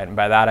 right? And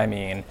by that I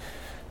mean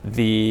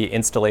the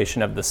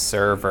installation of the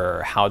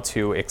server, how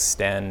to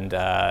extend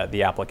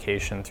the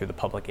application through the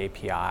public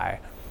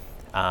API,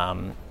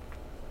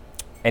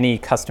 any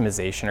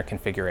customization or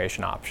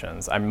configuration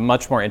options. I'm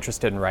much more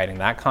interested in writing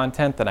that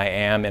content than I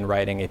am in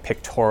writing a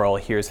pictorial,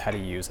 here's how to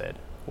use it,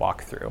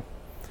 walkthrough.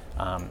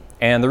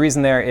 And the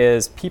reason there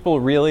is people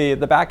really,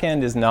 the back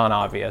end is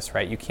non-obvious,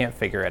 right? You can't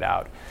figure it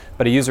out.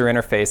 But a user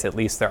interface, at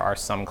least there are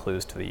some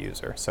clues to the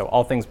user. So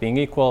all things being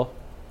equal,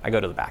 I go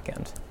to the back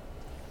end.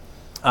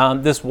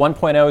 This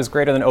 1.0 is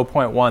greater than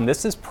 0.1.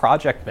 This is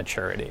project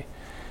maturity.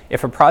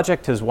 If a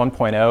project is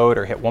 1.0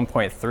 or hit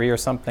 1.3 or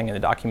something and the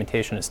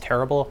documentation is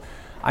terrible,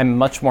 I'm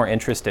much more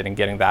interested in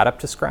getting that up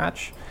to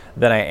scratch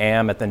than I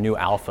am at the new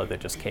alpha that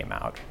just came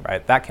out,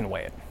 right? That can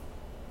wait.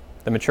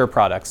 The mature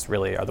products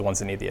really are the ones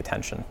that need the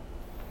attention.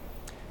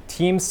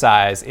 Team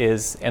size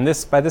is, and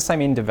by this I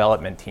mean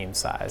development team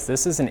size.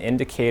 This is an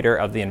indicator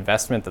of the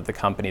investment that the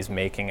company's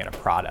making in a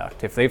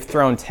product. If they've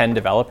thrown 10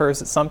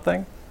 developers at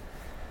something,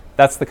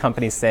 that's the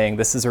company saying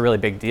this is a really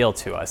big deal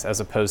to us, as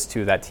opposed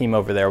to that team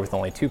over there with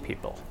only 2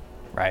 people,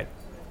 right?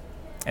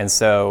 And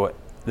so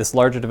this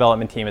larger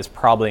development team is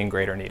probably in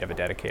greater need of a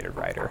dedicated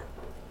writer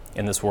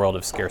in this world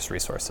of scarce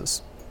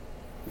resources.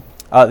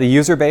 The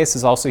user base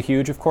is also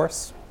huge, of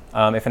course.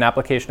 If an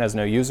application has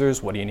no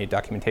users, what do you need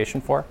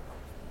documentation for?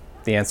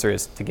 The answer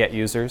is to get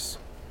users,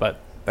 but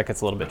that gets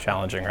a little bit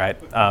challenging, right?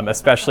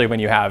 Especially when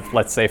you have,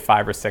 let's say,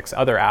 5 or 6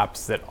 other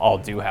apps that all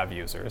do have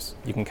users.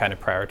 You can kind of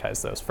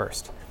prioritize those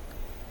first.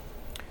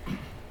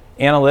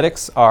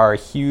 Analytics are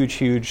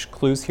huge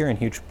clues here and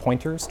huge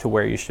pointers to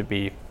where you should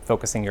be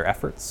focusing your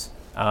efforts.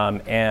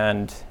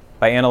 And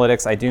by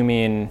analytics, I do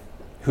mean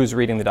who's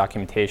reading the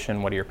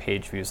documentation, what do your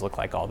page views look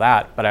like, all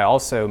that. But I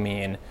also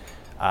mean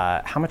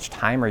how much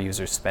time are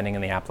users spending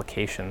in the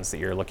applications that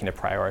you're looking to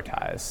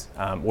prioritize?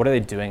 What are they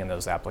doing in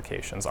those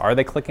applications? Are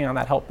they clicking on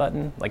that help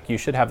button? Like, you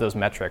should have those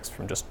metrics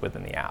from just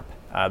within the app.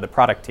 The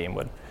product team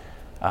would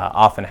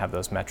often have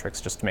those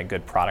metrics just to make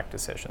good product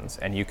decisions,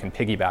 and you can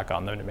piggyback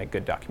on them to make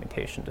good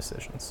documentation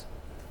decisions.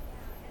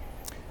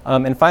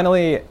 And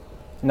finally,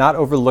 not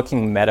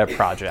overlooking meta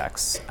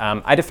projects.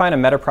 I define a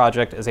meta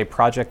project as a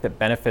project that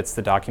benefits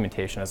the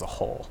documentation as a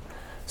whole.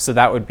 So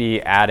that would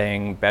be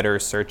adding better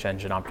search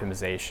engine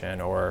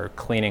optimization, or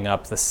cleaning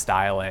up the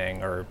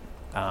styling, or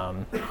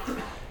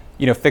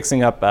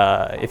fixing up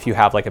if you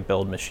have like a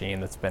build machine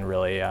that's been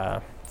really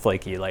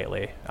flaky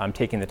lately.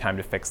 Taking the time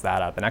to fix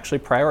that up and actually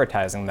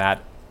prioritizing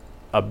that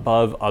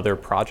above other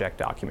project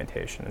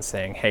documentation and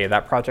saying, hey,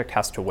 that project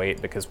has to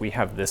wait because we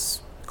have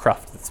this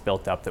cruft that's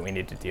built up that we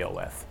need to deal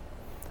with.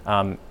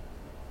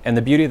 And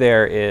the beauty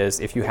there is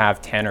if you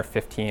have 10 or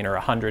 15 or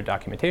 100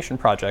 documentation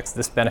projects,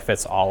 this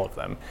benefits all of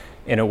them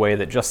in a way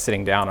that just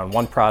sitting down on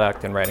one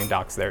product and writing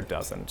docs there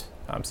doesn't.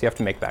 So you have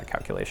to make that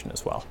calculation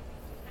as well.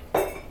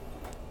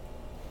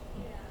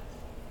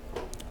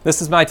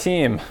 This is my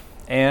team.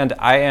 And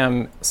I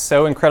am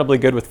so incredibly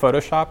good with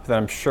Photoshop that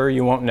I'm sure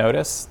you won't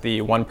notice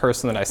the one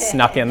person that I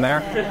snuck in there.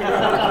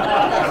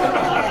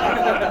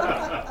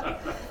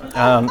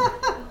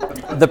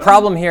 The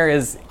problem here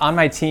is on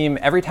my team,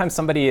 every time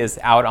somebody is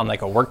out on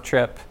like a work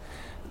trip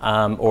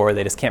or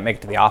they just can't make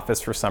it to the office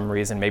for some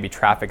reason, maybe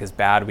traffic is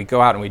bad, we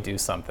go out and we do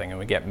something and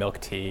we get milk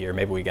tea or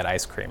maybe we get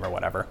ice cream or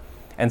whatever.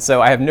 And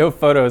so I have no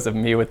photos of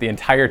me with the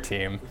entire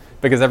team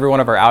because every one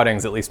of our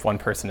outings, at least one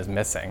person is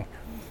missing.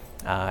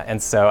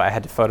 And so I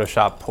had to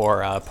Photoshop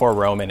poor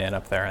Roman in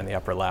up there in the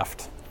upper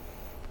left.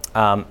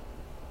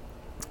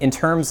 In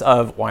terms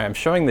of why I'm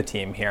showing the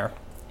team here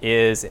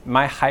is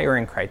my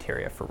hiring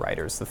criteria for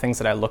writers, the things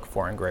that I look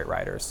for in great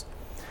writers.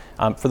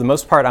 For the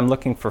most part, I'm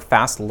looking for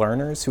fast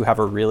learners who have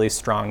a really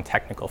strong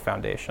technical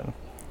foundation.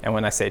 And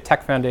when I say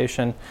tech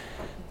foundation,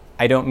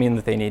 I don't mean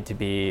that they need to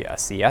be a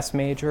CS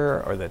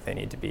major or that they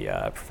need to be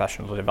a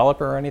professional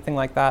developer or anything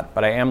like that,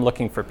 but I am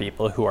looking for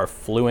people who are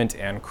fluent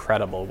and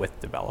credible with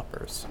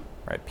developers,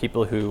 right?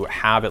 People who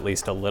have at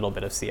least a little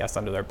bit of CS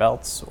under their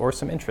belts or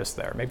some interest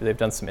there. Maybe they've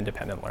done some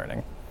independent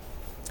learning.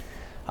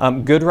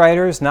 Good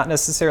writers, not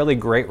necessarily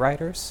great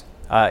writers,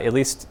 at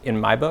least in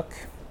my book.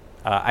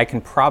 I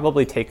can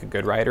probably take a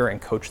good writer and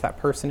coach that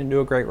person into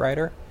a great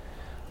writer.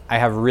 I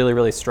have really,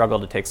 really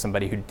struggled to take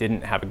somebody who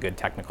didn't have a good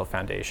technical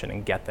foundation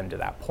and get them to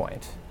that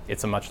point.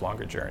 It's a much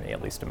longer journey,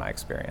 at least in my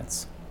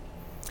experience.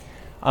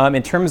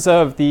 In terms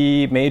of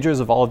the majors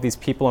of all of these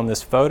people in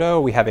this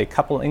photo, we have a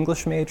couple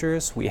English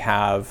majors. We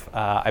have,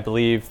 I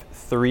believe,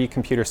 3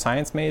 computer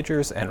science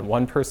majors and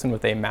 1 person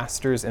with a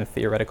master's in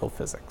theoretical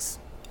physics.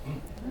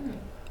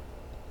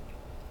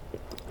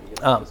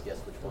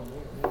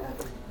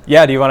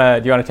 Yeah, do you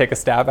want to take a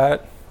stab at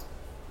it?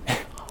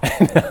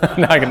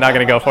 not going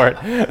to go for it.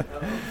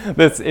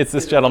 It's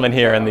this gentleman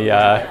here in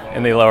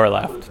the lower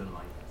left.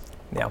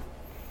 Yeah.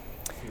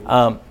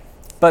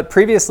 But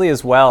previously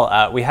as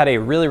well, we had a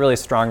really, really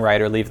strong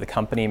writer leave the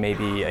company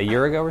maybe a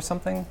year ago or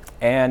something,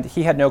 and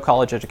he had no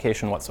college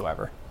education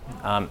whatsoever.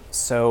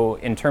 So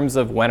in terms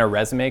of when a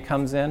resume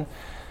comes in,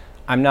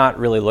 I'm not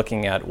really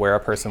looking at where a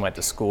person went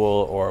to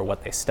school or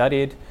what they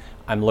studied.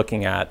 I'm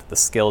looking at the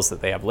skills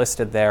that they have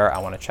listed there. I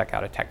want to check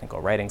out a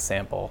technical writing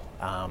sample.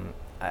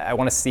 I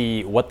want to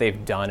see what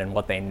they've done and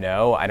what they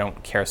know. I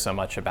don't care so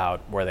much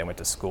about where they went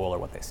to school or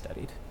what they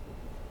studied.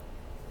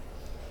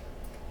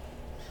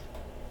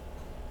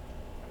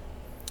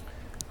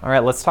 All right,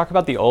 let's talk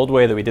about the old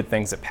way that we did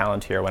things at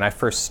Palantir when I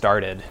first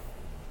started.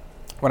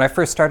 When I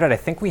first started, I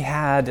think we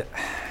had,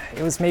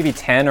 it was maybe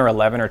 10 or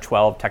 11 or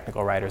 12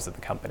 technical writers at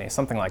the company,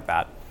 something like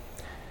that.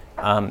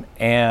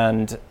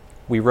 And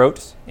we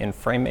wrote in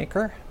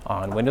FrameMaker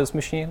on Windows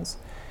machines,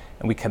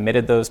 and we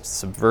committed those to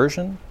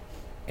Subversion.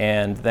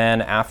 And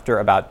then after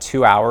about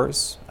 2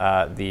 hours,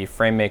 the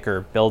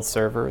FrameMaker build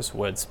servers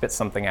would spit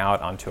something out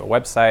onto a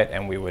website,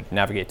 and we would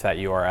navigate to that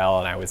URL,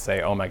 and I would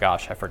say, oh my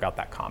gosh, I forgot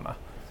that comma.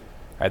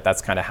 Right,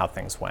 that's kind of how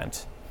things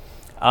went.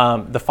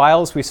 The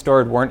files we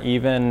stored weren't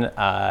even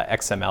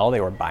XML,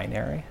 they were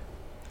binary.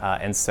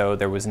 And so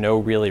there was no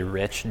really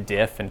rich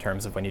diff in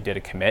terms of when you did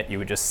a commit. You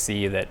would just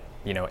see that,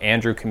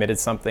 Andrew committed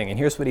something, and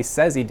here's what he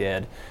says he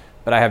did,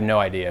 but I have no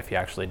idea if he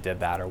actually did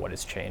that or what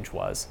his change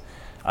was.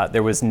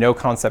 There was no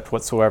concept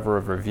whatsoever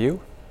of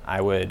review.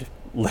 I would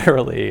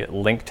literally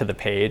link to the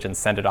page and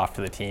send it off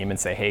to the team and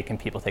say, hey, can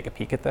people take a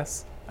peek at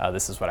this?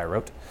 This is what I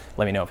wrote.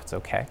 Let me know if it's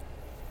okay.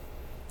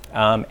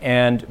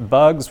 And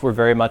bugs were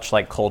very much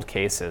like cold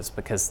cases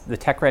because the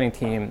tech writing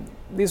team,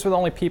 these were the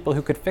only people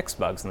who could fix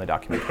bugs in the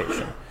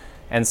documentation.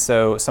 And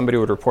so somebody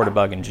would report a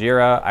bug in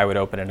Jira, I would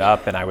open it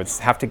up and I would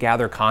have to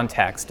gather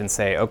context and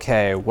say,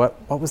 okay, what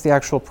was the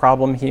actual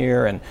problem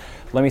here? And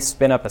let me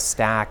spin up a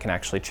stack and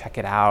actually check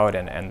it out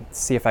and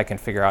see if I can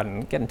figure out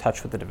and get in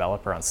touch with the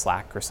developer on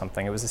Slack or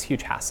something. It was this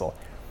huge hassle.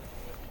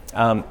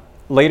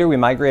 Later we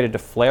migrated to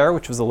Flare,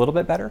 which was a little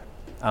bit better.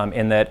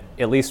 In that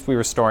at least we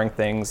were storing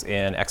things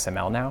in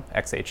XML now,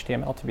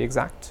 XHTML to be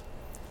exact.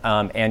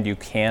 And you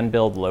can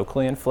build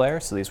locally in Flare,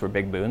 so these were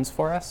big boons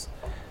for us.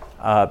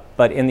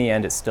 But in the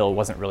end, it still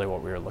wasn't really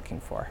what we were looking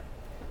for.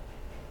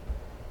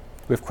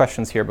 We have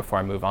questions here before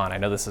I move on. I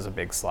know this is a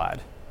big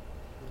slide.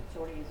 So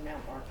what are you using now,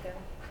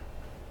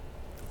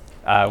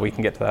 Markdown? We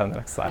can get to that on the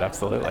next slide,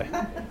 absolutely.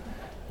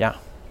 Yeah.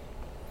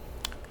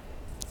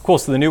 Cool,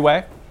 so the new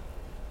way.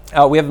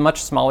 We have a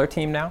much smaller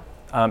team now.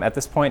 At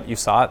this point, you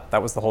saw it,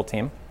 that was the whole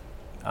team.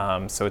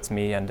 So it's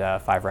me and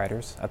 5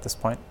 writers at this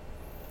point.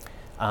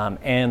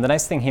 And the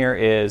nice thing here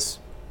is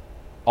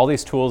all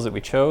these tools that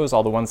we chose,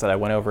 all the ones that I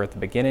went over at the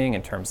beginning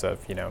in terms of,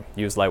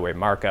 use lightweight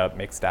markup,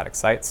 make static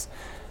sites,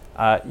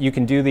 You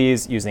can do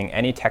these using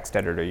any text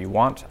editor you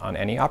want on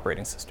any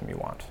operating system you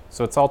want.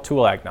 So it's all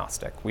tool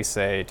agnostic. We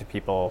say to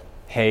people,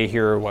 hey,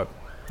 here's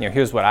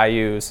what I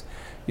use.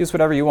 Use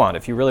whatever you want.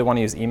 If you really want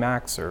to use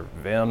Emacs or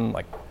Vim,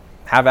 like,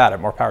 have at it,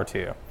 more power to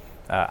you.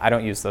 I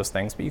don't use those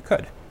things, but you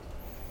could.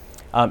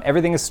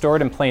 Everything is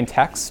stored in plain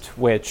text,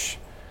 which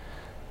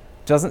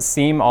doesn't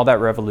seem all that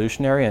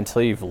revolutionary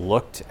until you've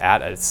looked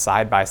at a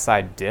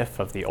side-by-side diff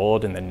of the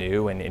old and the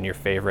new and in your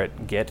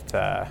favorite Git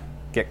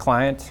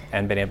client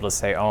and been able to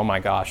say, oh my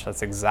gosh,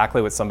 that's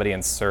exactly what somebody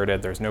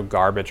inserted. There's no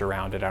garbage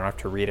around it. I don't have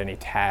to read any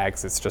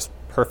tags. It's just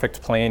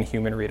perfect, plain,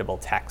 human-readable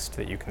text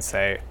that you can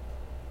say,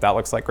 that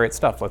looks like great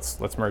stuff.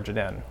 Let's merge it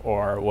in.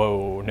 Or,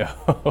 whoa,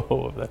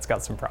 no, that's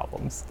got some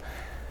problems.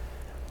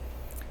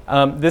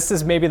 This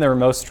is maybe the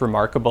most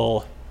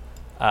remarkable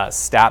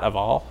stat of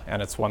all,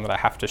 and it's one that I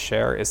have to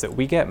share, is that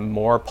we get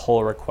more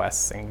pull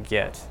requests in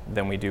Git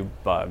than we do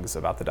bugs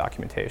about the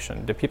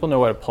documentation. Do people know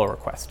what a pull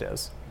request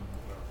is?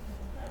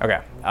 Okay,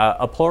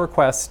 a pull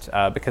request,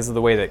 because of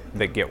the way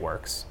that Git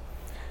works,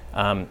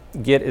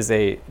 Git is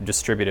a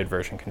distributed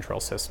version control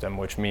system,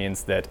 which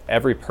means that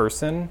every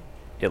person,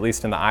 at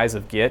least in the eyes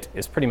of Git,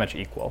 is pretty much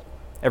equal.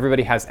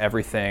 Everybody has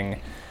everything.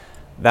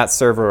 That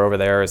server over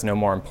there is no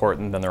more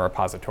important than the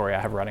repository I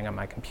have running on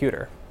my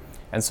computer.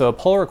 And so a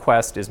pull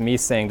request is me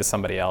saying to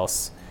somebody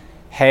else,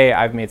 hey,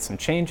 I've made some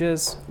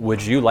changes.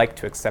 Would you like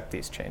to accept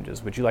these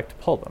changes? Would you like to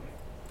pull them?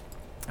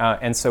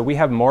 And so we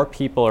have more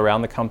people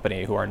around the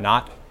company who are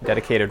not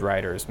dedicated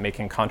writers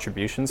making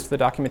contributions to the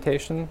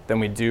documentation than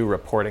we do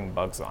reporting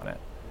bugs on it.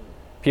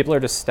 People are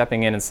just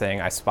stepping in and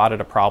saying, I spotted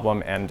a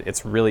problem and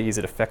it's really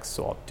easy to fix,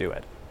 so I'll do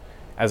it,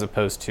 as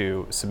opposed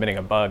to submitting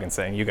a bug and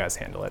saying, you guys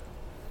handle it.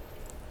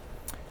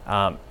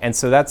 And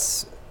so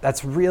that's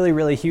really,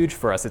 really huge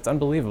for us. It's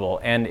unbelievable.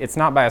 And it's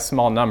not by a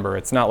small number.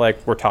 It's not like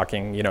we're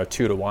talking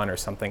 2 to 1 or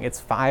something. It's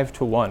 5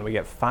 to 1. We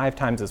get 5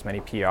 times as many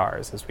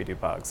PRs as we do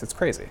bugs. It's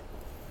crazy.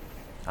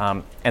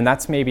 And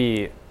that's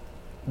maybe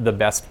the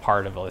best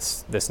part of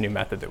this new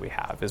method that we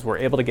have, is we're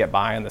able to get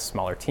by on this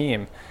smaller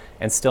team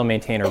and still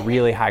maintain a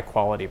really high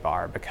quality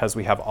bar because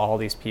we have all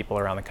these people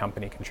around the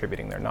company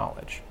contributing their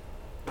knowledge.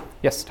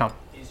 Yes, Tom?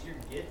 Is your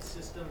Git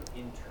system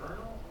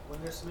internal when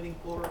they're submitting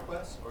pull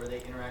requests, or are they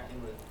interacting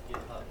with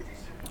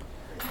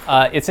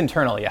GitHub? It's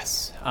internal,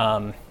 yes.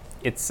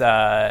 It's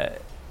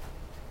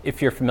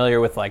if you're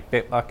familiar with like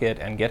Bitbucket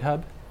and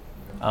GitHub,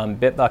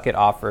 Bitbucket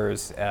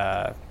offers,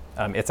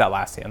 it's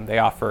Atlassian. They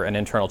offer an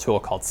internal tool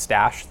called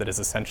Stash that is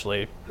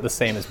essentially the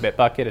same as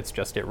Bitbucket. It's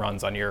just it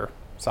runs on your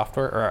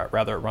software, or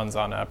rather it runs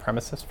on a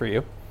premises for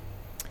you.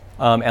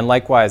 And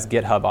likewise,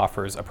 GitHub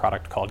offers a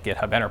product called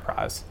GitHub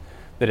Enterprise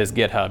that is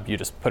GitHub. You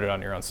just put it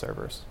on your own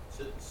servers.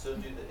 So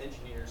do the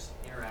engineers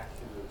interact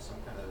through some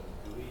kind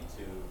of GUI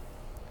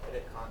to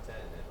edit content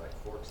and like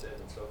forks it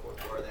and so forth,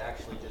 or are they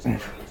actually just going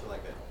into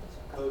like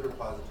a code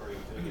repository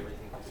and doing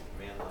everything through the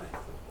command line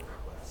for pull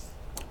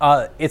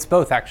requests? It's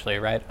both, actually,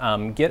 right?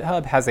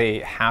 GitHub has a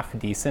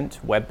half-decent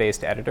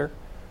web-based editor.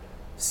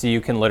 So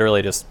you can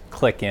literally just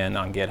click in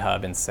on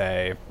GitHub and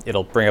say,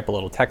 it'll bring up a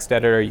little text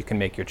editor, you can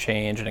make your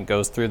change, and it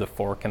goes through the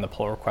fork and the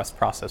pull request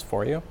process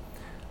for you.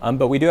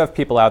 But we do have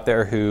people out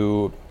there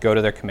who go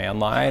to their command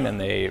line and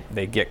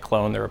they git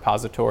clone the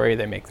repository,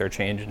 they make their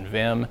change in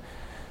Vim,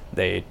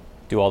 they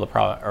do all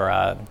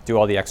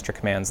the extra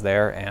commands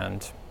there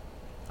and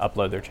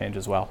upload their change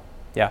as well.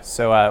 Yeah,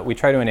 so we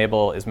try to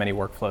enable as many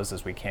workflows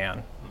as we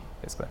can,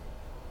 basically.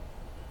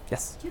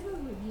 Yes? Do you have a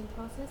review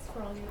process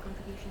for all your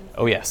contributions?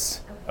 Oh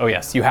yes. Oh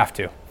yes, you have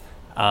to.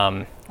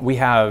 We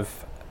have,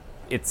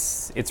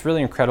 it's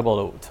really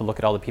incredible to look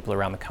at all the people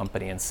around the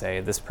company and say,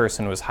 this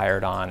person was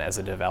hired on as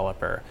a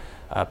developer,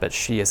 but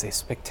she is a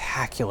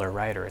spectacular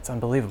writer. It's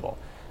unbelievable.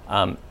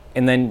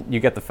 And then you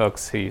get the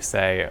folks who you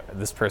say,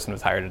 this person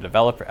was hired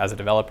as a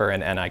developer,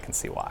 and I can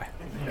see why,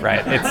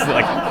 right? It's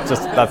like,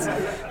 just, that's,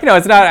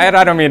 it's not,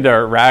 I don't mean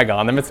to rag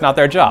on them, it's not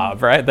their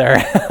job, right?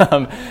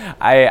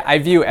 I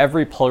view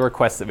every pull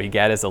request that we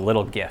get as a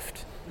little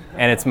gift.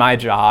 And it's my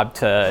job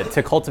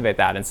to cultivate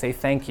that and say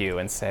thank you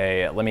and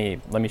say, let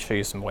me show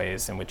you some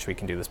ways in which we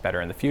can do this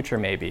better in the future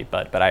maybe,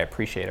 but I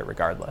appreciate it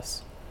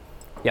regardless.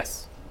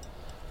 Yes?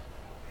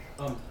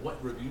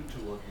 What review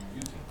tool are you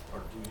using, or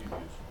do you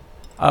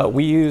use?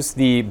 We use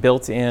the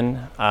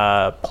built-in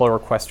pull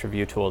request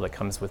review tool that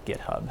comes with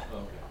GitHub.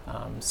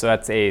 Okay. So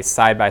that's a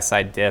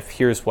side-by-side diff.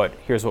 Here's what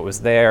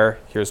was there,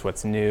 here's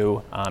what's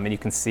new, and you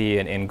can see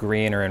in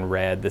green or in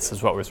red, this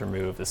is what was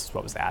removed, this is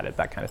what was added,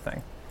 that kind of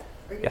thing.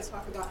 Are you Yes.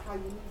 going to talk about how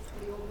you moved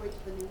from the old way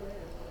to the new way?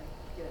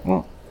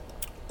 Well,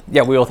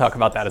 yeah, we will talk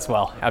about that as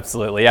well.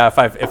 Absolutely. Yeah,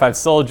 if I've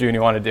sold you and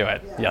you want to do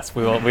it, Yeah. yes,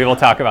 we will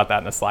talk about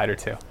that in a slide or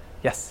two.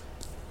 Yes.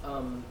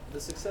 The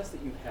success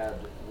that you've had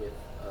with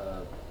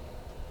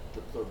the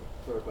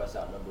pull requests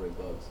outnumbering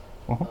bugs,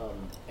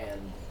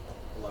 and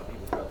a lot of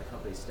people throughout the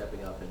company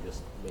stepping up and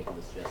just making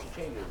the suggested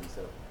changes and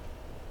so,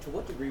 to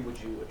what degree would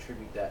you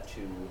attribute that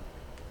to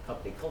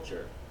company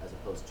culture as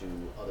opposed to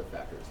other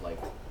factors like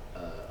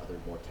other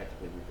more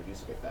technically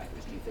reproducible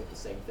factors? Do you think the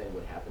same thing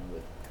would happen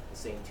with the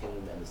same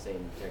team and the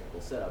same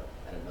technical setup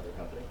at another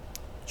company?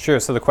 Sure.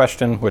 So the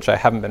question, which I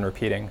haven't been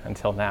repeating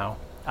until now,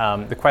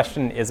 the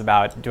question is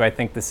about, do I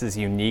think this is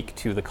unique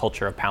to the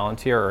culture of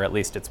Palantir, or at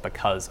least it's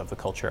because of the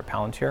culture of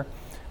Palantir?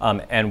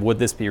 And would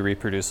this be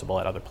reproducible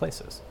at other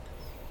places?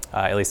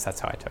 At least that's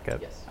how I took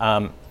it.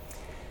 Yes.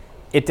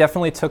 It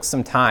definitely took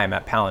some time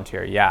at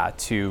Palantir, yeah,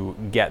 to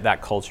get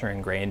that culture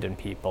ingrained in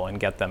people and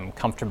get them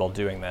comfortable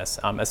doing this,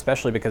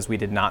 especially because we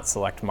did not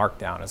select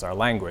Markdown as our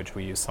language.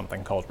 We used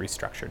something called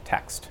restructured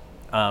text,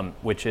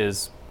 which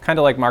is kind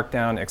of like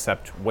Markdown,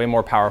 except way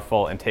more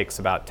powerful and takes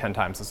about 10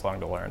 times as long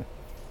to learn,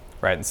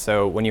 right? And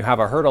so when you have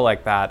a hurdle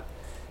like that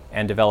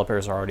and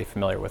developers are already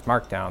familiar with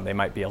Markdown, they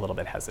might be a little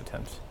bit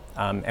hesitant.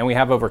 And we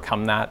have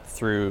overcome that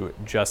through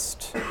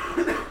just...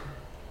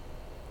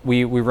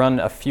 We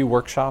run a few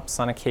workshops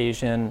on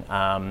occasion,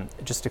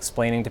 just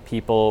explaining to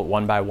people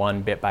one by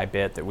one, bit by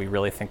bit, that we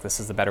really think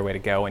this is the better way to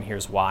go and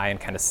here's why, and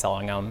kind of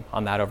selling them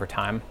on that over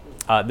time.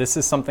 This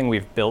is something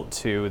we've built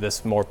to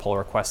this more pull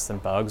requests than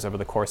bugs over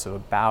the course of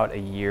about a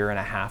year and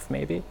a half,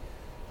 maybe.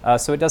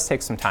 So it does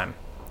take some time,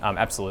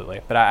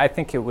 absolutely. But I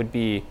think it would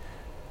be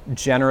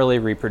generally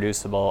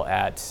reproducible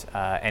at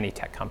any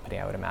tech company,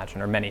 I would imagine,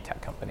 or many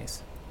tech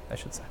companies, I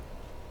should say.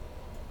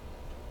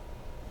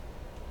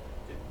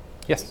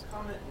 Yes? Can you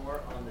comment more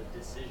on the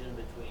decision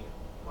between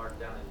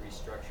Markdown and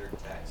restructured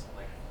text?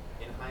 Like,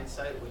 in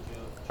hindsight, would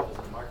you have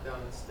chosen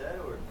Markdown instead,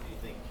 or do you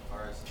think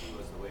RST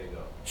was the way to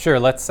go? Sure,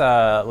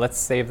 let's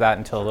save that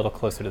until a little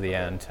closer to the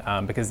end,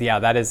 because yeah,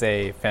 that is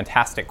a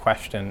fantastic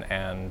question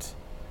and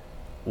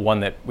one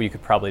that we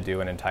could probably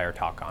do an entire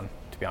talk on,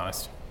 to be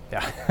honest.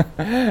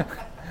 Yeah.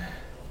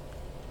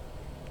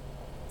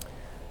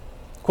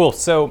 Cool,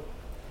 so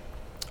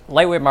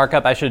lightweight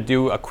markup, I should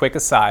do a quick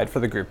aside for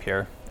the group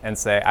here and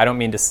say, I don't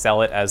mean to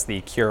sell it as the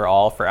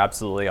cure-all for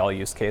absolutely all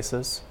use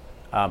cases.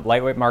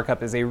 Lightweight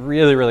markup is a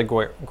really, really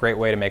great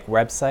way to make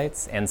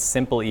websites and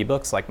simple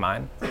ebooks like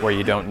mine, where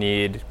you don't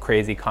need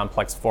crazy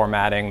complex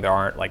formatting. There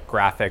aren't like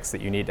graphics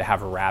that you need to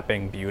have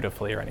wrapping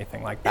beautifully or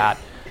anything like that.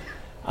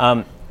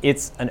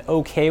 It's an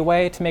okay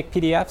way to make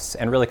PDFs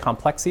and really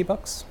complex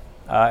ebooks.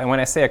 And when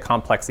I say a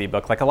complex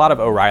ebook, like a lot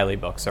of O'Reilly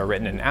books are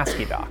written in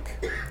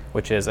AsciiDoc,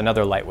 which is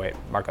another lightweight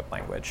markup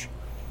language.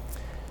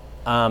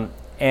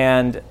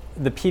 And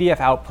the PDF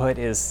output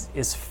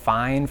is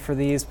fine for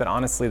these, but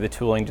honestly, the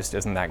tooling just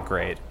isn't that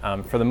great.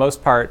 For the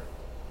most part,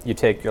 you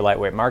take your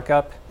lightweight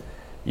markup,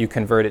 you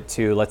convert it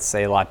to, let's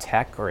say,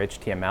 LaTeX or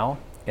HTML,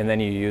 and then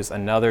you use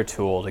another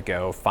tool to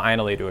go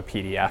finally to a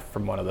PDF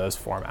from one of those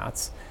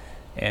formats.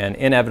 And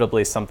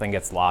inevitably, something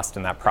gets lost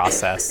in that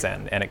process,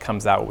 and it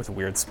comes out with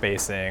weird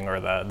spacing, or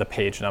the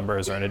page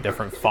numbers are in a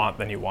different font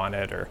than you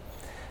wanted, or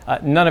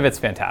none of it's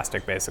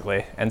fantastic,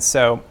 basically. And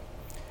so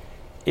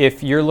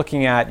if you're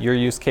looking at your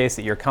use case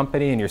at your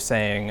company and you're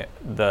saying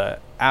the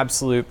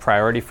absolute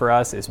priority for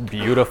us is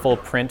beautiful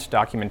print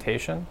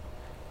documentation,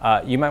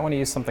 you might want to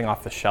use something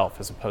off the shelf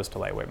as opposed to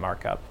lightweight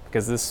markup,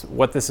 because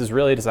what this is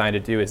really designed to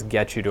do is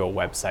get you to a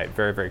website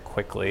very, very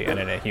quickly and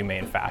in a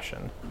humane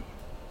fashion.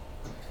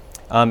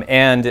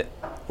 And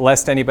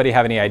lest anybody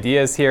have any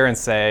ideas here and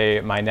say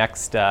my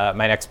next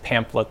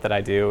pamphlet that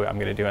I do, I'm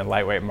going to do in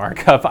lightweight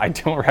markup, I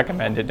don't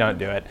recommend it. Don't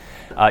do it.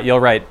 You'll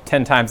write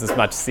 10 times as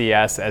much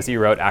CS as you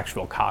wrote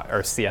actual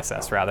or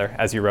CSS rather,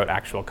 as you wrote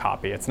actual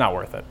copy. It's not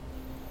worth it.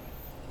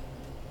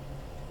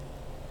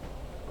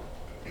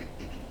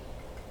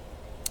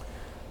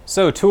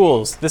 So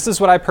tools. This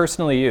is what I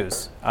personally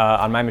use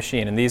on my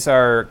machine, and these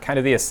are kind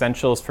of the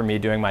essentials for me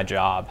doing my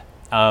job.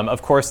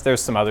 Of course,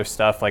 there's some other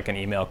stuff like an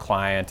email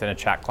client and a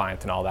chat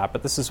client and all that,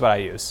 but this is what I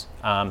use.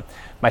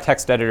 My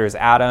text editor is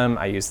Atom.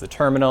 I use the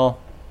terminal.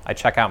 I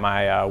check out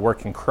my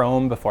work in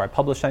Chrome before I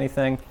publish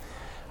anything.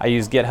 I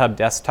use GitHub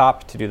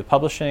Desktop to do the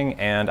publishing,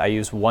 and I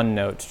use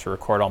OneNote to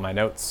record all my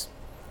notes.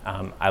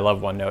 I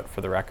love OneNote,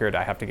 for the record.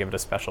 I have to give it a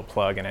special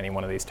plug in any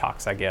one of these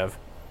talks I give.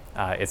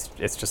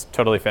 It's just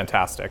totally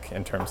fantastic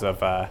in terms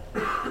of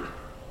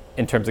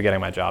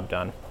getting my job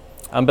done.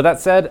 But that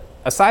said,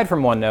 aside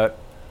from OneNote,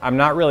 I'm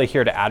not really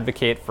here to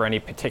advocate for any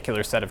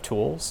particular set of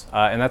tools,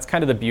 and that's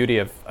kind of the beauty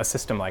of a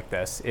system like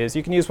this, is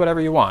you can use whatever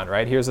you want,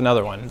 right? Here's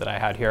another one that I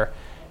had here,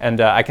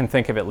 and I can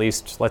think of at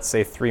least, let's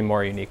say, 3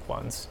 more unique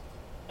ones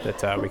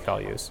that we could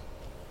all use.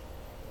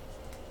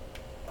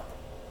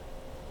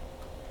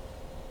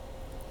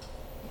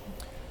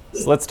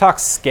 So let's talk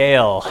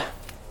scale.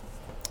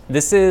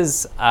 This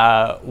is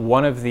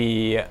one of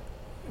the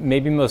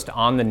maybe most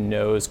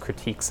on-the-nose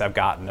critiques I've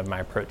gotten of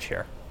my approach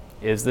here,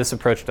 is this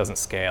approach doesn't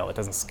scale. It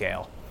doesn't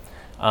scale.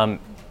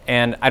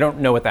 And I don't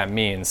know what that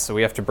means, so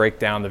we have to break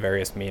down the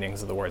various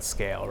meanings of the word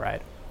scale,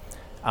 right?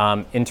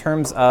 In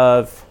terms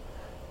of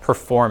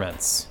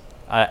performance,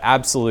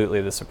 absolutely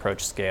this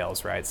approach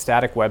scales, right?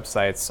 Static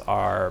websites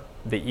are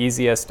the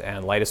easiest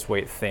and lightest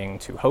weight thing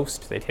to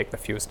host. They take the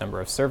fewest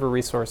number of server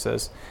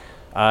resources,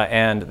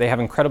 and they have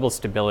incredible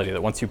stability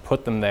that once you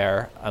put them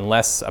there,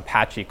 unless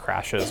Apache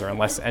crashes or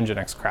unless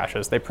Nginx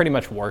crashes, they pretty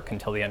much work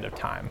until the end of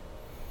time,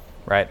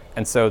 right?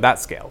 And so that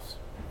scales.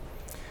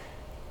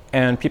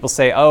 And people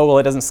say, oh, well,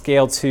 it doesn't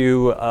scale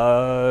to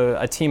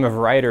a team of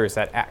writers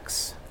at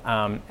X.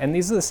 And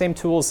these are the same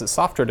tools that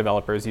software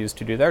developers use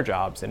to do their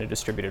jobs in a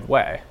distributed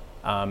way.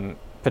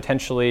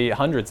 Potentially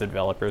hundreds of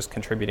developers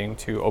contributing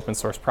to open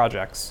source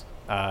projects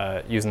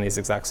using these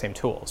exact same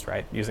tools,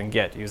 right? Using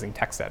Git, using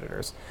text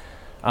editors.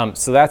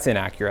 So that's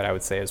inaccurate, I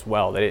would say, as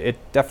well. That it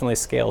definitely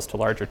scales to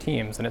larger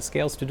teams, and it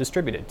scales to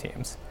distributed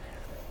teams.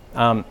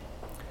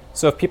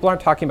 So if people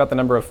aren't talking about the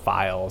number of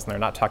files, and they're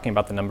not talking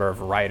about the number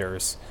of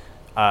writers,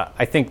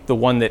 I think the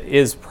one that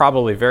is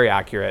probably very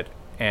accurate,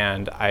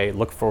 and I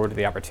look forward to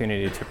the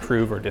opportunity to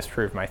prove or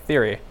disprove my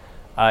theory,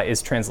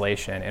 is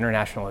translation,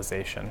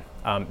 internationalization.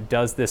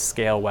 Does this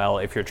scale well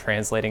if you're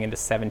translating into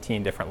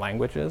 17 different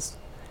languages?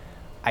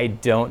 I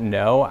don't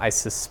know. I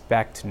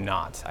suspect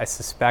not. I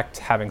suspect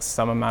having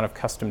some amount of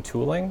custom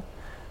tooling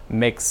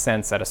makes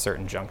sense at a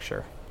certain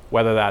juncture,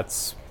 whether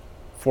that's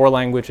 4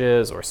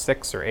 languages or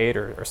 6 or 8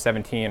 or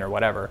 17 or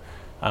whatever.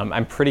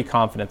 I'm pretty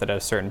confident that at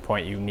a certain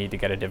point you need to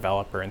get a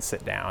developer and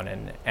sit down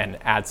and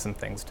add some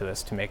things to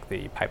this to make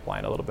the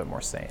pipeline a little bit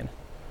more sane.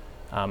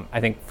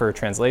 I think for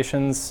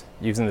translations,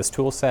 using this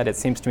tool set, it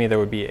seems to me there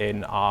would be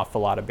an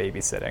awful lot of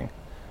babysitting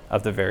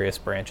of the various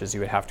branches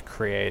you would have to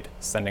create,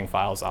 sending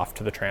files off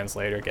to the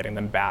translator, getting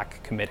them back,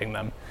 committing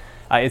them.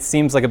 It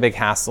seems like a big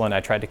hassle, and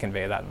I tried to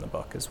convey that in the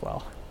book as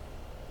well.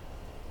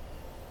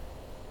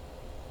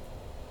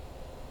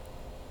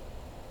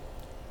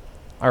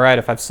 All right,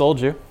 if I've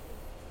sold you,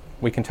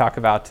 we can talk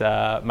about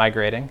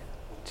migrating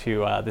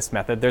to this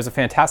method. There's a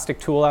fantastic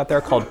tool out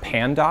there called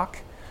Pandoc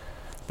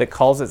that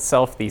calls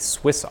itself the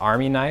Swiss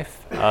Army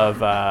knife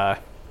of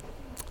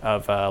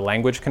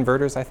language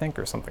converters, I think,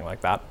 or something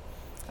like that.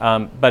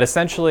 But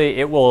essentially,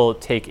 it will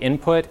take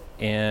input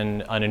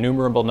in an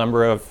innumerable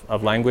number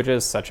of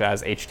languages, such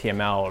as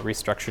HTML,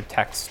 restructured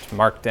text,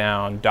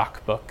 Markdown,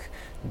 DocBook,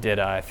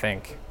 DITA, I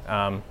think.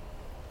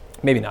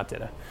 Maybe not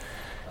DITA.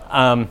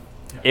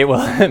 It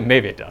will,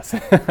 maybe it does.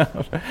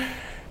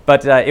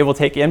 But it will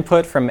take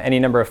input from any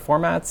number of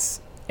formats,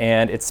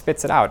 and it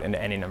spits it out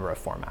into any number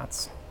of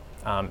formats.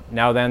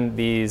 Now then,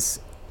 these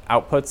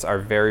outputs are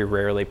very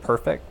rarely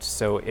perfect,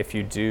 so if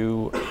you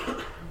do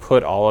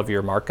put all of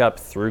your markup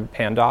through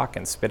Pandoc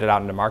and spit it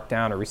out into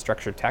Markdown or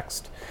restructured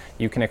text,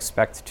 you can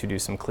expect to do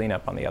some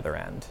cleanup on the other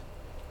end.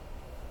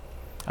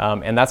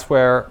 And that's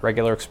where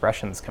regular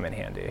expressions come in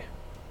handy.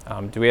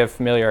 Do we have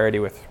familiarity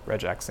with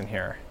regex in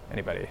here?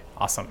 Anybody?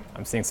 Awesome.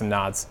 I'm seeing some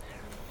nods.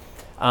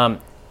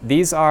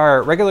 These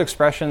are, regular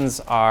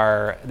expressions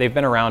they've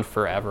been around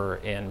forever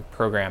in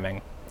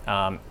programming.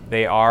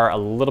 They are a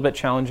little bit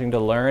challenging to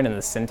learn, and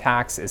the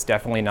syntax is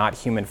definitely not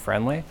human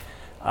friendly.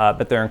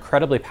 But they're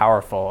incredibly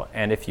powerful,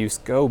 and if you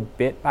go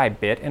bit by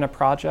bit in a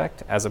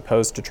project, as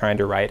opposed to trying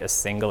to write a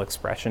single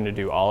expression to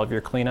do all of your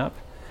cleanup,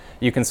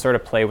 you can sort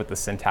of play with the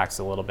syntax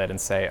a little bit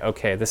and say,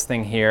 okay, this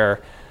thing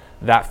here,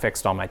 that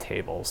fixed all my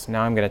tables.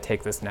 Now I'm going to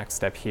take this next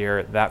step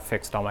here, that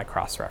fixed all my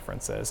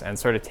cross-references, and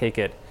sort of take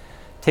it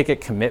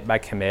commit by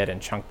commit and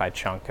chunk by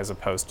chunk, as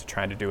opposed to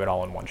trying to do it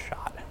all in one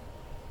shot.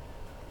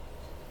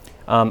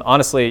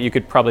 Honestly, you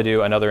could probably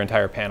do another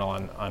entire panel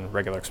on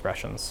regular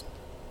expressions.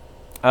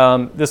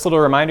 This little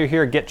reminder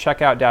here, git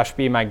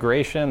checkout-b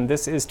migration.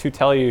 This is to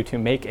tell you to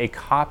make a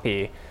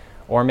copy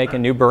or make a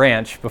new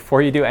branch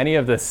before you do any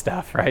of this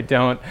stuff, right?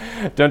 Don't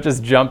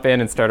just jump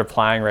in and start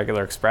applying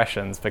regular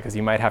expressions, because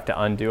you might have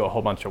to undo a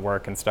whole bunch of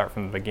work and start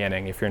from the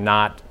beginning if you're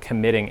not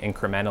committing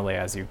incrementally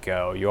as you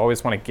go. You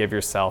always want to give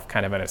yourself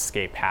kind of an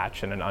escape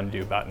hatch and an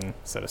undo button,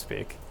 so to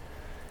speak.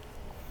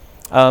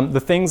 The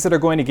things that are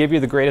going to give you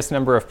the greatest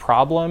number of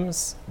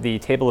problems, the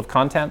table of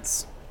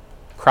contents,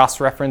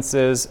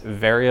 cross-references,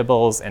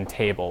 variables, and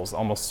tables,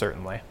 almost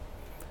certainly.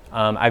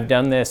 I've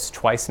done this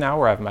twice now,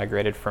 where I've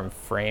migrated from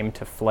Frame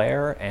to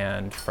Flare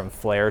and from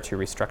Flare to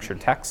restructured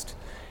text.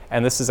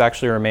 And this has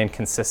actually remained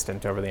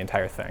consistent over the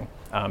entire thing.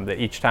 That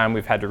each time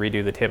we've had to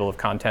redo the table of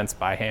contents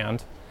by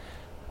hand.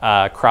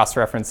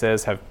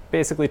 Cross-references have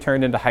basically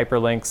turned into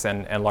hyperlinks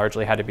and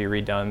largely had to be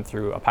redone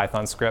through a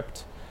Python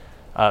script.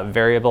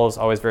 Variables,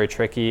 always very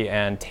tricky,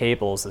 and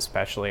tables,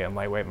 especially in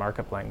lightweight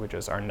markup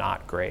languages, are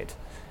not great.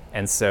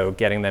 And so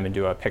getting them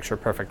into a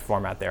picture-perfect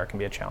format there can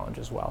be a challenge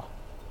as well.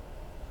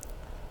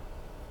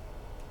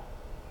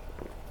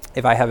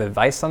 If I have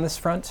advice on this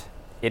front,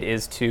 it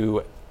is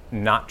to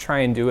not try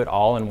and do it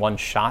all in one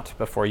shot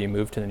before you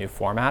move to the new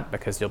format,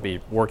 because you'll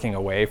be working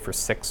away for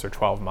 6 or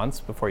 12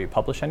 months before you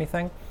publish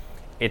anything.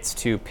 It's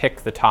to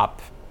pick the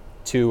top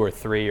 2 or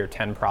 3 or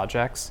 10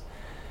 projects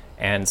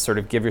and sort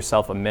of give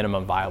yourself a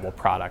minimum viable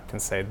product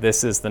and say,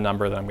 this is the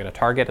number that I'm going to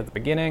target at the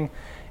beginning,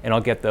 and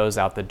I'll get those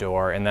out the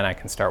door, and then I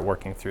can start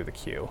working through the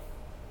queue.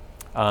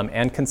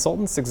 And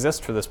consultants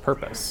exist for this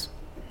purpose.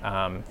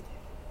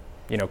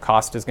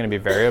 Cost is going to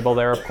be variable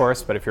there, of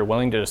course, but if you're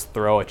willing to just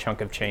throw a chunk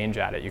of change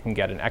at it, you can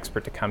get an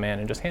expert to come in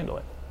and just handle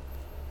it.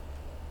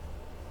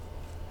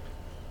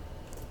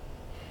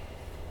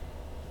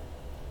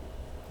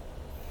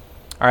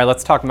 All right,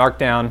 let's talk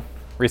Markdown,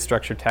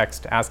 restructured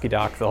text, ASCII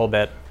doc, the whole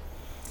bit.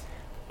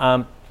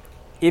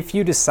 If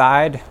you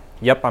decide,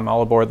 yep, I'm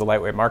all aboard the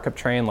lightweight markup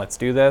train, let's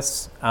do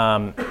this,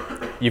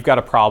 you've got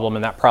a problem,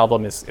 and that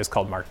problem is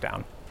called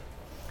Markdown.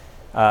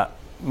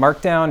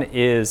 Markdown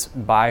is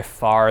by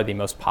far the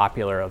most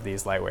popular of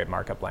these lightweight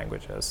markup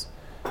languages,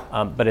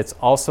 but it's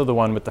also the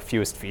one with the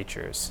fewest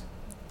features.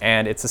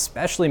 And it's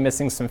especially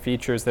missing some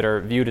features that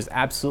are viewed as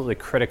absolutely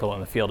critical in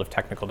the field of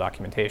technical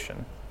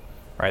documentation,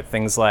 right?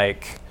 Things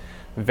like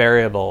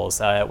variables.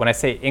 When I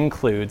say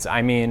includes,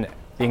 I mean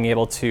being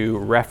able to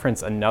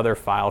reference another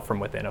file from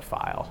within a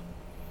file.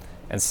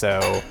 And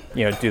so,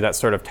 do that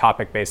sort of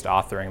topic-based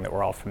authoring that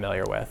we're all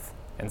familiar with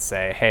and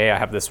say, hey, I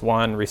have this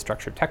one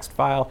restructured text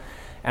file,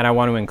 and I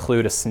want to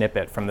include a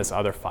snippet from this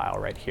other file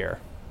right here.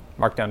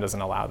 Markdown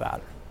doesn't allow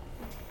that.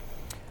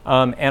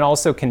 And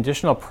also,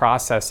 conditional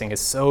processing is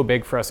so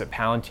big for us at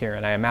Palantir,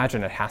 and I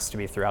imagine it has to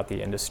be throughout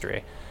the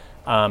industry.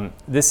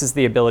 This is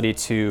the ability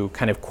to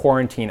kind of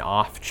quarantine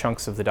off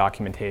chunks of the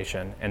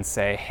documentation and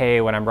say,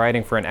 hey, when I'm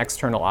writing for an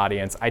external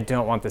audience, I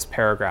don't want this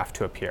paragraph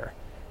to appear.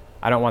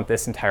 I don't want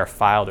this entire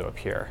file to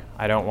appear.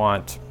 I don't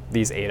want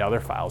these 8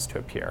 other files to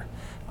appear.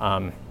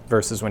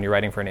 Versus when you're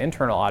writing for an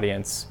internal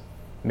audience,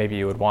 maybe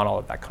you would want all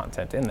of that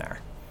content in there.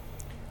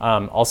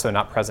 Also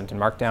not present in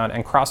Markdown,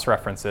 and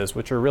cross-references,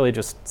 which are really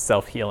just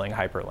self-healing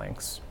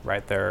hyperlinks,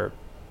 right? They're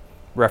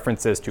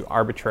references to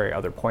arbitrary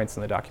other points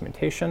in the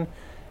documentation,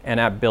 and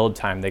at build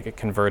time, they get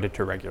converted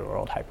to regular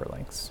world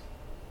hyperlinks.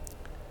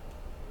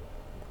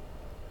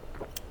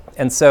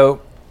 And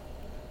so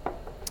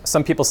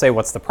some people say,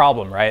 what's the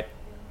problem, right?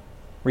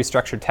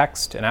 Restructured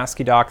text and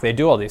ASCII doc, they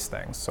do all these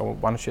things, so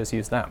why don't you just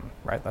use them,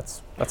 right?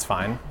 That's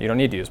fine. You don't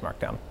need to use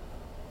Markdown.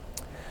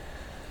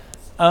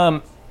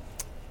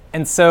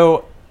 And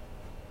so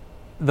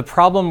the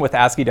problem with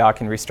ASCII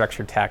doc and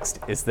restructured text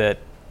is that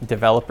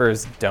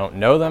developers don't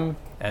know them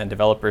and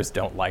developers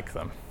don't like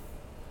them,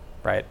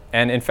 right?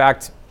 And in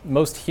fact,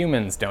 most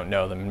humans don't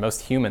know them and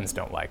most humans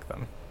don't like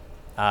them.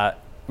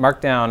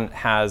 Markdown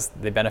has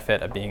the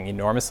benefit of being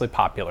enormously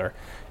popular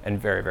and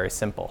very, very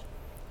simple.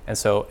 And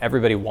so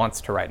everybody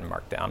wants to write in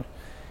Markdown.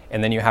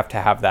 And then you have to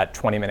have that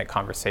 20-minute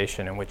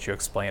conversation in which you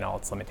explain all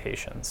its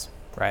limitations,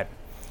 right?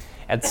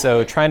 And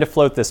so trying to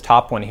float this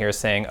top one here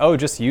saying, oh,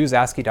 just use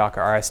ASCII doc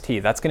or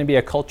RST, that's going to be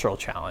a cultural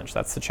challenge.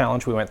 That's the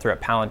challenge we went through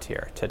at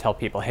Palantir, to tell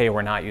people, hey,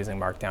 we're not using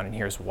Markdown and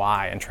here's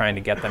why, and trying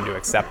to get them to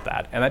accept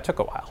that. And that took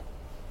a while.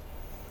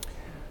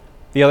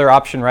 The other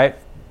option, right?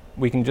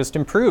 We can just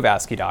improve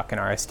ASCII doc and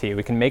RST.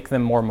 We can make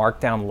them more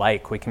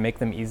Markdown-like. We can make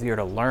them easier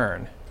to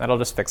learn. That'll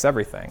just fix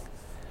everything.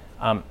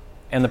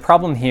 And the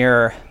problem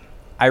here,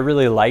 I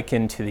really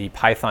liken to the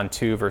Python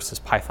 2 versus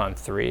Python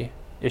 3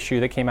 issue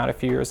that came out a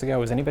few years ago.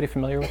 Was anybody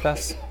familiar with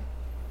this?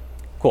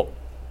 Cool.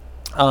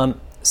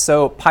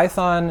 So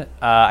Python,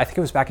 I think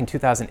it was back in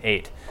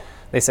 2008.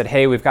 They said,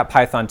 hey, we've got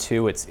Python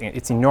 2.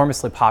 It's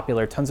enormously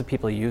popular. Tons of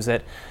people use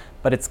it,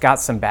 but it's got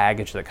some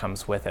baggage that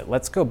comes with it.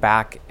 Let's go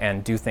back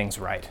and do things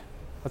right.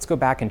 Let's go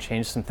back and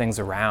change some things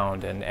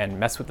around and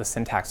mess with the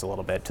syntax a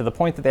little bit, to the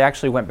point that they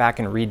actually went back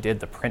and redid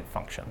the print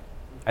function.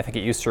 I think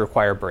it used to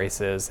require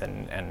braces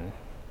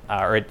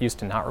or it used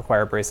to not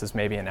require braces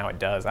maybe, and now it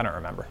does. I don't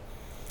remember.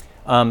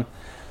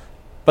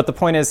 But the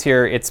point is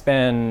here, it's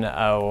been,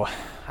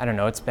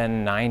 it's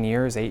been 9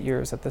 years, 8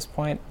 years at this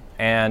point.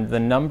 And the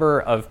number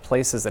of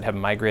places that have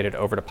migrated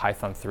over to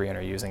Python 3 and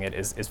are using it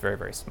is very,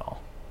 very small.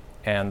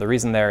 And the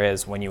reason there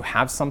is, when you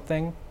have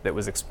something that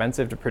was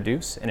expensive to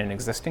produce in an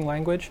existing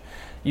language,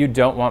 you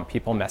don't want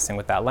people messing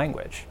with that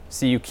language.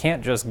 So you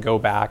can't just go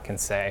back and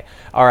say,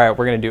 all right,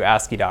 we're going to do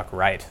ASCII doc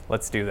right.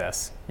 Let's do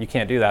this. You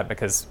can't do that,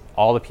 because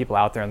all the people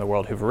out there in the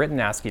world who've written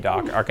ASCII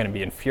doc are going to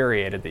be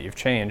infuriated that you've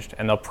changed,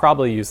 and they'll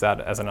probably use that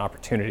as an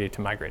opportunity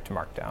to migrate to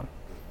Markdown.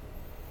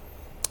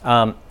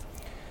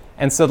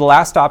 And so the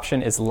last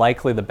option is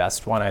likely the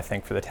best one, I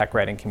think, for the tech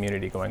writing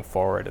community going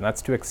forward, and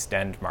that's to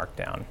extend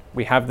Markdown.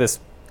 We have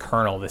this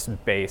kernel, this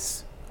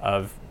base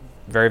of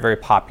very, very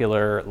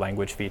popular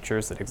language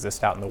features that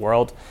exist out in the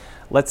world.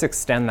 Let's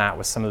extend that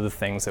with some of the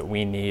things that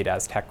we need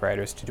as tech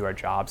writers to do our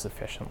jobs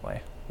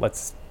efficiently.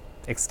 Let's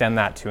extend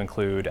that to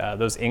include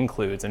those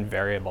includes and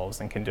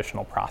variables and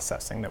conditional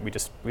processing that we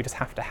just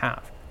have to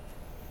have.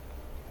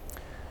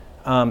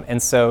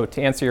 And so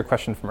to answer your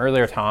question from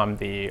earlier, Tom,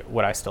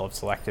 would I still have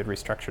selected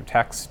restructured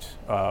text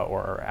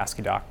or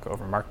ASCII doc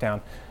over Markdown?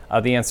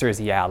 The answer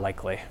is yeah,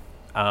 likely.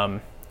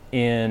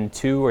 In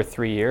 2 or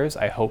 3 years,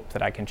 I hope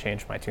that I can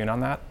change my tune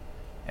on that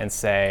and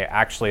say,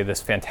 actually,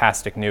 this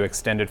fantastic new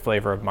extended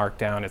flavor of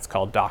Markdown, it's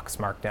called Docs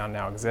Markdown,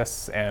 now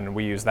exists, and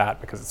we use that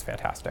because it's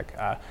fantastic.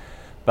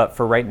 But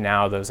for right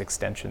now, those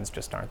extensions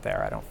just aren't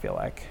there, I don't feel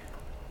like.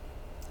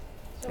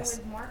 So Yes.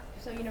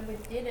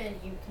 with DITA,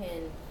 you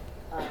can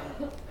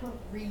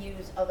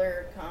reuse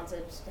other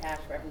concepts,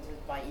 task references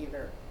by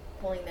either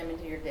pulling them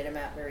into your DITA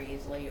map very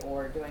easily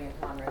or doing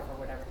a conref or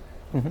whatever.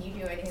 Mm-hmm. Can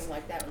you do anything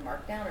like that with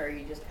Markdown, or are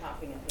you just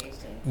copying and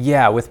pasting?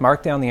 Yeah, with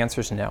Markdown, the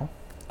answer is no.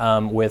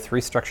 With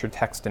restructured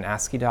text and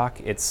ASCII doc,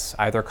 it's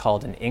either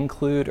called an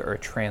include or a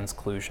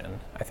transclusion,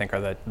 I think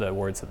are the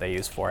words that they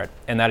use for it.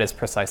 And that is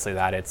precisely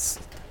that. It's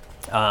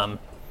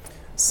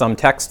some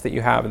text that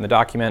you have in the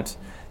document,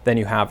 then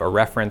you have a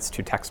reference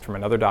to text from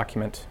another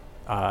document,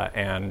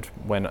 and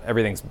when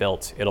everything's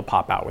built, it'll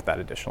pop out with that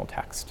additional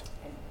text.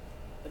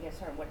 And,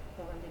 sorry, what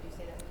program did you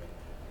say that was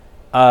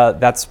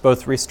That's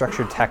both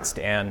restructured text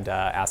and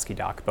ASCII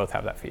doc. Both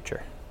have that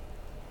feature.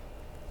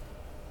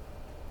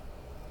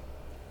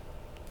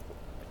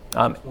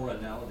 It's more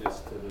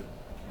analogous to the, I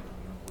can't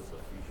remember what the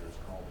feature is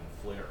called in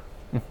Flare,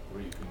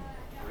 where you can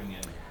bring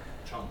in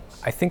chunks.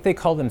 I think they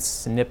call them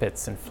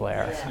snippets in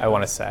Flare, I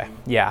want to say.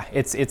 Yeah,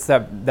 it's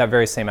that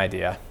very same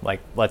idea. Like,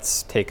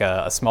 let's take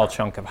a small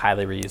chunk of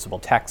highly reusable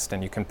text,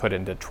 and you can put it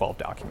into 12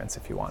 documents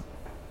if you want.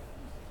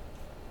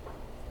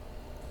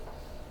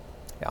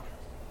 Yeah.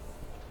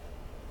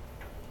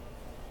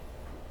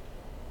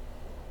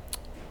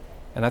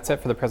 And that's it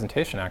for the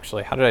presentation,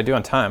 actually. How did I do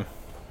on time?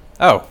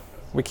 Oh,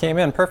 we came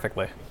in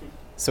perfectly.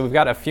 So we've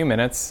got a few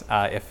minutes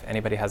if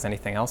anybody has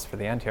anything else for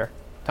the end here.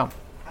 Tom.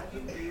 How do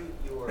you do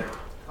your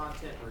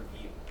content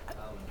review? Do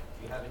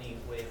you have any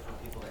way for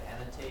people to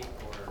annotate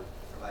or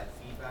provide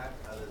feedback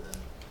other than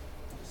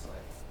just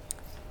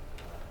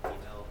like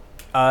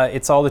email?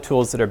 It's all the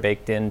tools that are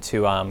baked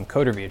into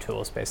code review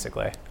tools,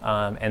 basically.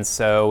 And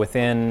so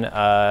within,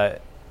 I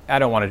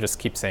don't want to just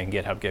keep saying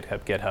GitHub,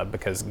 GitHub, GitHub,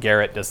 because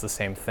Gerrit does the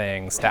same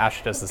thing,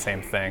 Stash does the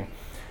same thing.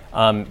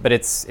 But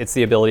it's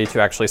the ability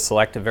to actually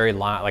select a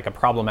like a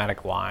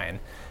problematic line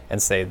and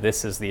say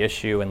this is the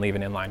issue and leave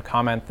an inline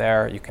comment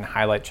there. You can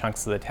highlight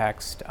chunks of the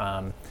text.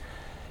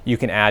 You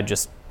can add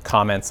just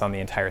comments on the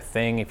entire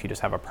thing if you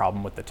just have a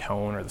problem with the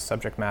tone or the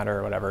subject matter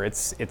or whatever.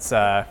 It's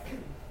the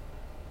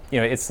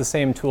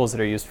same tools that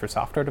are used for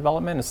software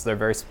development, so they're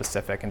very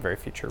specific and very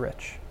feature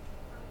rich.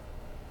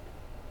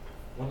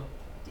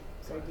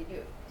 So did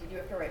you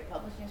have to write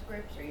publishing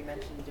scripts, or you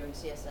mentioned doing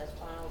CSS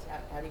files?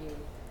 How do you do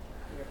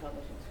your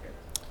publishing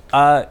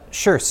script?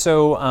 Sure.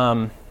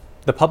 So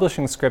the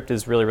publishing script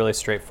is really, really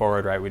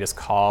straightforward, right? We just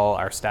call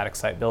our static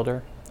site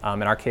builder.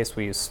 In our case,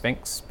 we use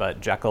Sphinx,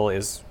 but Jekyll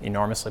is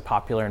enormously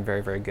popular and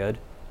very, very good.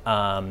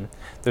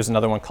 There's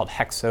another one called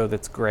Hexo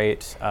that's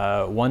great.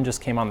 One just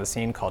came on the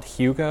scene called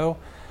Hugo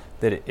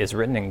that is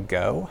written in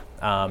Go,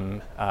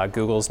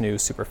 Google's new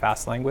super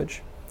fast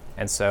language.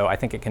 And so I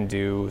think it can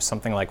do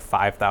something like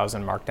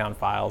 5,000 markdown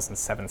files in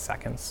 7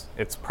 seconds.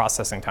 Its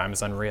processing time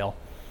is unreal.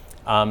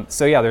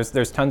 So yeah,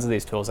 there's tons of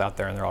these tools out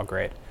there, and they're all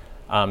great.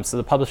 So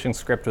the publishing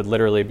script would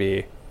literally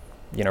be,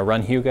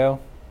 run Hugo,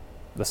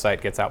 the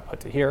site gets output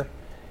to here,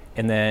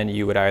 and then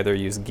you would either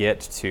use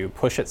Git to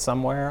push it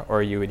somewhere,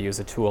 or you would use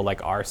a tool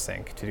like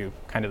rsync to do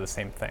kind of the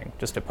same thing,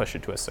 just to push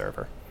it to a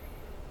server.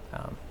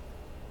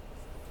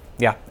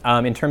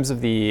 In terms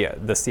of the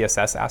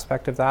CSS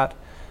aspect of that,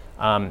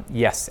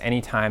 yes,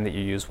 anytime that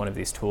you use one of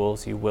these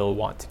tools, you will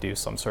want to do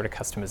some sort of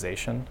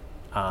customization.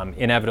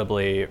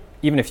 Inevitably,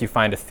 even if you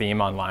find a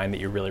theme online that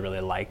you really, really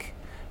like,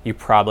 you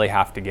probably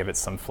have to give it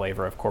some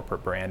flavor of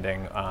corporate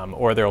branding,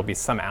 or there will be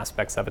some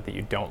aspects of it that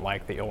you don't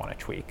like that you'll want to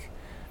tweak.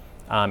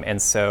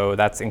 And so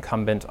that's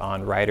incumbent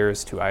on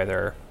writers to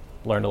either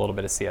learn a little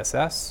bit of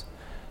CSS,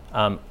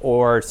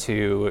 or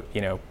to,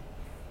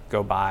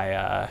 go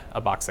buy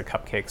a box of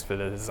cupcakes for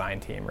the design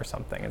team or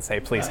something and say,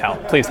 please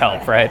help,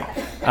 right?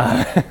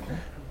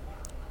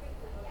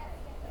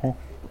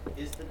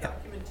 Is the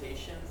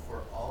documentation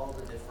for all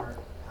the different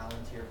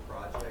Palantir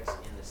projects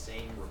in the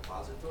same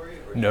repository?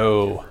 Or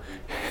No,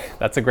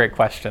 that's a great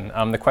question.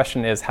 The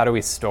question is, how do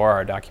we store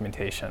our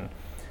documentation?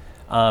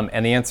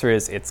 And the answer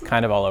is, it's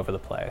kind of all over the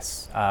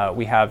place.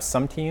 We have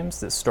some teams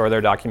that store their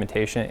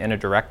documentation in a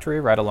directory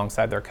right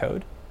alongside their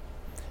code.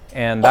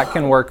 And that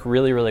can work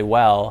really, really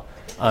well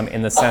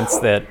in the sense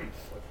that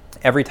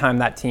every time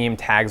that team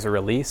tags a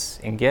release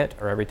in Git,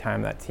 or every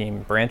time that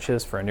team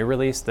branches for a new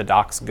release, the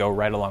docs go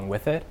right along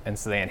with it, and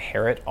so they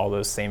inherit all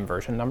those same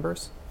version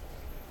numbers.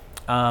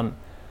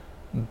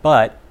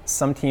 But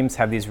some teams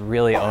have these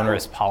really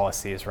onerous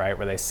policies, right,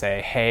 where they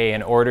say, hey,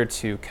 in order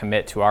to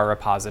commit to our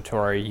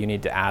repository, you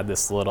need to add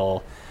this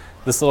little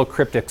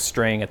cryptic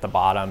string at the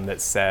bottom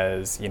that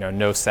says,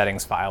 no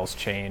settings files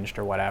changed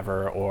or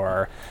whatever,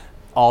 or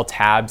all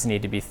tabs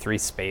need to be 3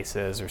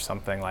 spaces or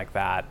something like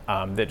that.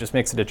 That just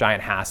makes it a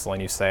giant hassle,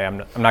 and you say, I'm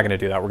not going to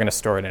do that. We're going to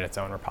store it in its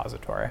own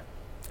repository.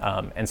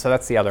 And so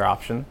that's the other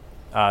option.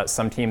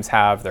 Some teams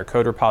have their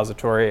code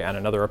repository and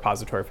another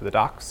repository for the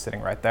docs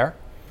sitting right there.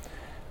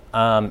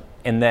 And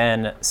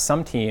then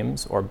some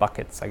teams, or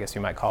buckets, I guess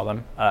you might call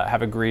them,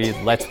 have agreed,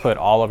 let's put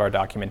all of our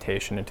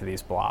documentation into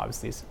these blobs,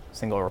 these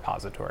single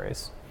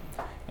repositories.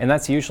 And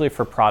that's usually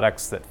for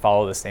products that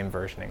follow the same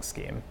versioning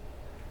scheme.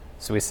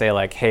 So we say,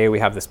 like, hey, we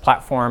have this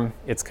platform.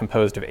 It's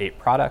composed of 8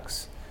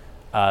 products.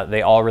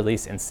 They all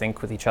release in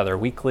sync with each other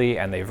weekly,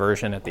 and they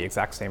version at the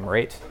exact same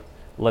rate.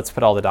 Let's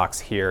put all the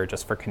docs here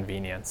just for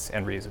convenience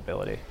and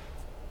reusability.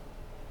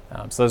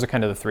 So those are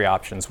kind of the 3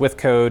 options: with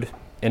code,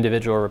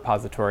 individual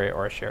repository,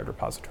 or a shared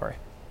repository.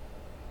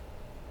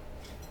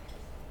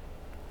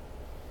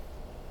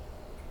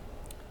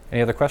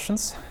 Any other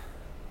questions?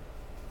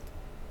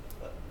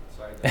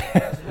 Sorry.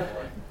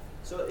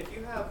 So if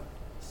you have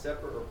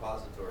separate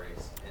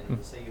repositories, and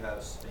let's say you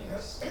have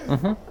Sphinx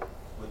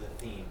with a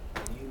theme,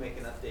 and you make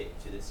an update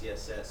to the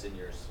CSS in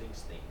your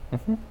Sphinx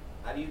theme,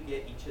 how do you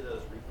get each of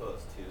those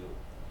repos to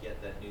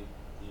get that new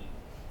theme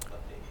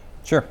update?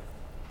 Sure.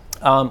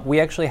 We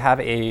actually have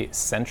a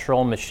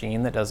central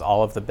machine that does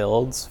all of the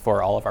builds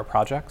for all of our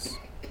projects.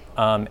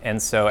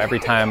 And so every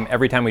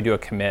time we do a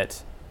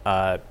commit,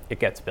 it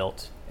gets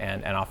built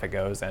and off it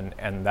goes.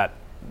 And that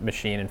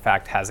machine, in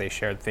fact, has a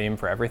shared theme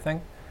for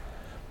everything.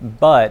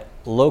 But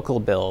local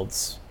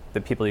builds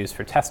that people use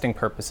for testing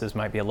purposes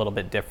might be a little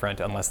bit different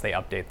unless they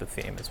update the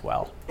theme as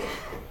well.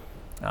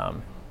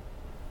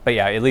 But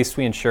yeah, at least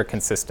we ensure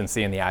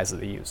consistency in the eyes of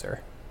the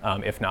user,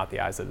 if not the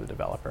eyes of the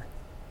developer.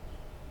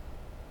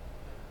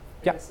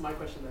 I Yeah. guess my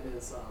question then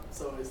is,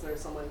 so is there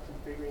someone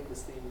configuring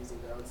this theme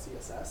using their own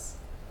CSS,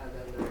 and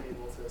then they're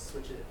able to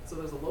switch it? So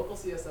there's a local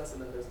CSS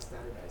and then there's a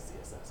standardized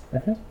CSS,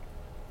 correct?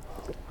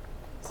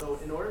 So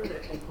in order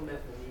to implement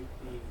the new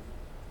theme,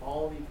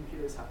 all the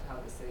computers have to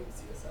have the same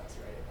CSS,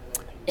 right? And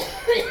then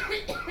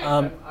if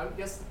you, I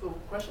guess the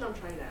question I'm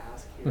trying to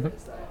ask here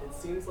is that it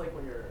seems like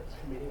when you're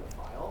committing a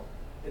file,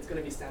 it's going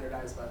to be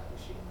standardized by that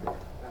machine, right?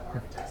 That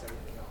architects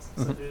everything else.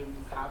 So do you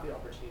have the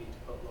opportunity to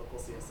put local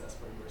CSS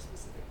for your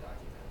specific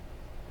document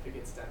if it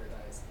gets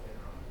standardized later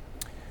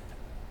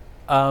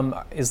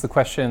on? Is the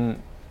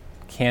question,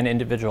 can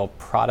individual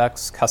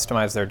products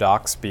customize their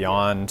docs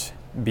beyond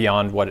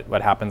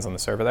what happens on the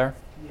server there?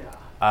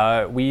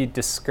 Yeah. We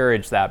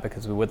discourage that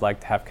because we would like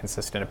to have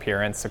consistent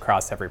appearance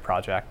across every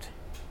project.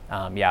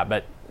 Yeah,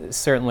 but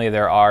certainly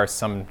there are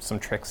some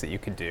tricks that you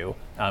could do,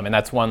 and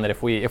that's one that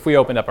if we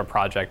opened up a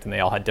project and they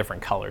all had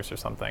different colors or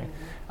something,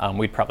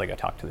 we'd probably go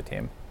talk to the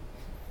team.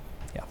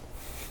 Yeah.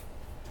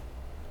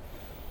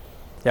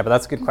 Yeah, but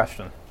that's a good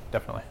question,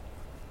 definitely.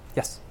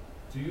 Yes.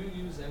 Do you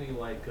use any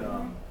like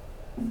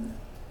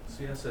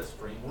CSS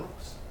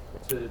frameworks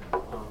to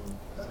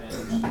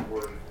manage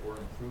or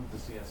improve the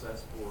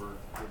CSS for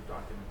your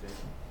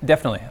documentation?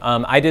 Definitely.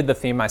 I did the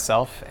theme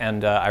myself,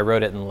 and I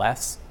wrote it in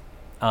Less.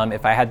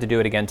 If I had to do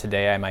it again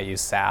today, I might use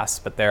Sass,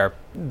 but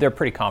they're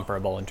pretty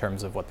comparable in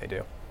terms of what they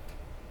do.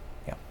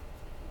 Yeah.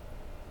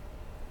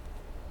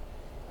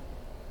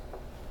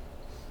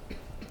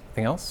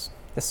 Anything else?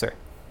 Yes, sir.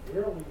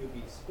 Where will you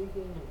be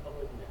speaking in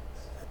public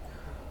next?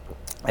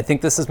 I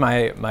think this is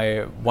my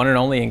one and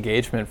only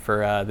engagement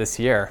for this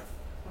year.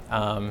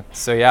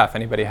 So yeah, if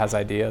anybody has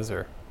ideas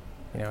or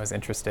is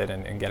interested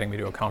in getting me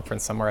to a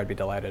conference somewhere, I'd be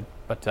delighted.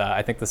 But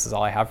I think this is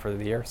all I have for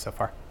the year so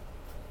far.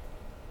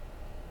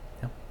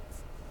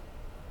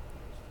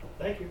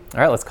 Thank you. All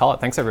right, let's call it.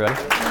 Thanks, everybody.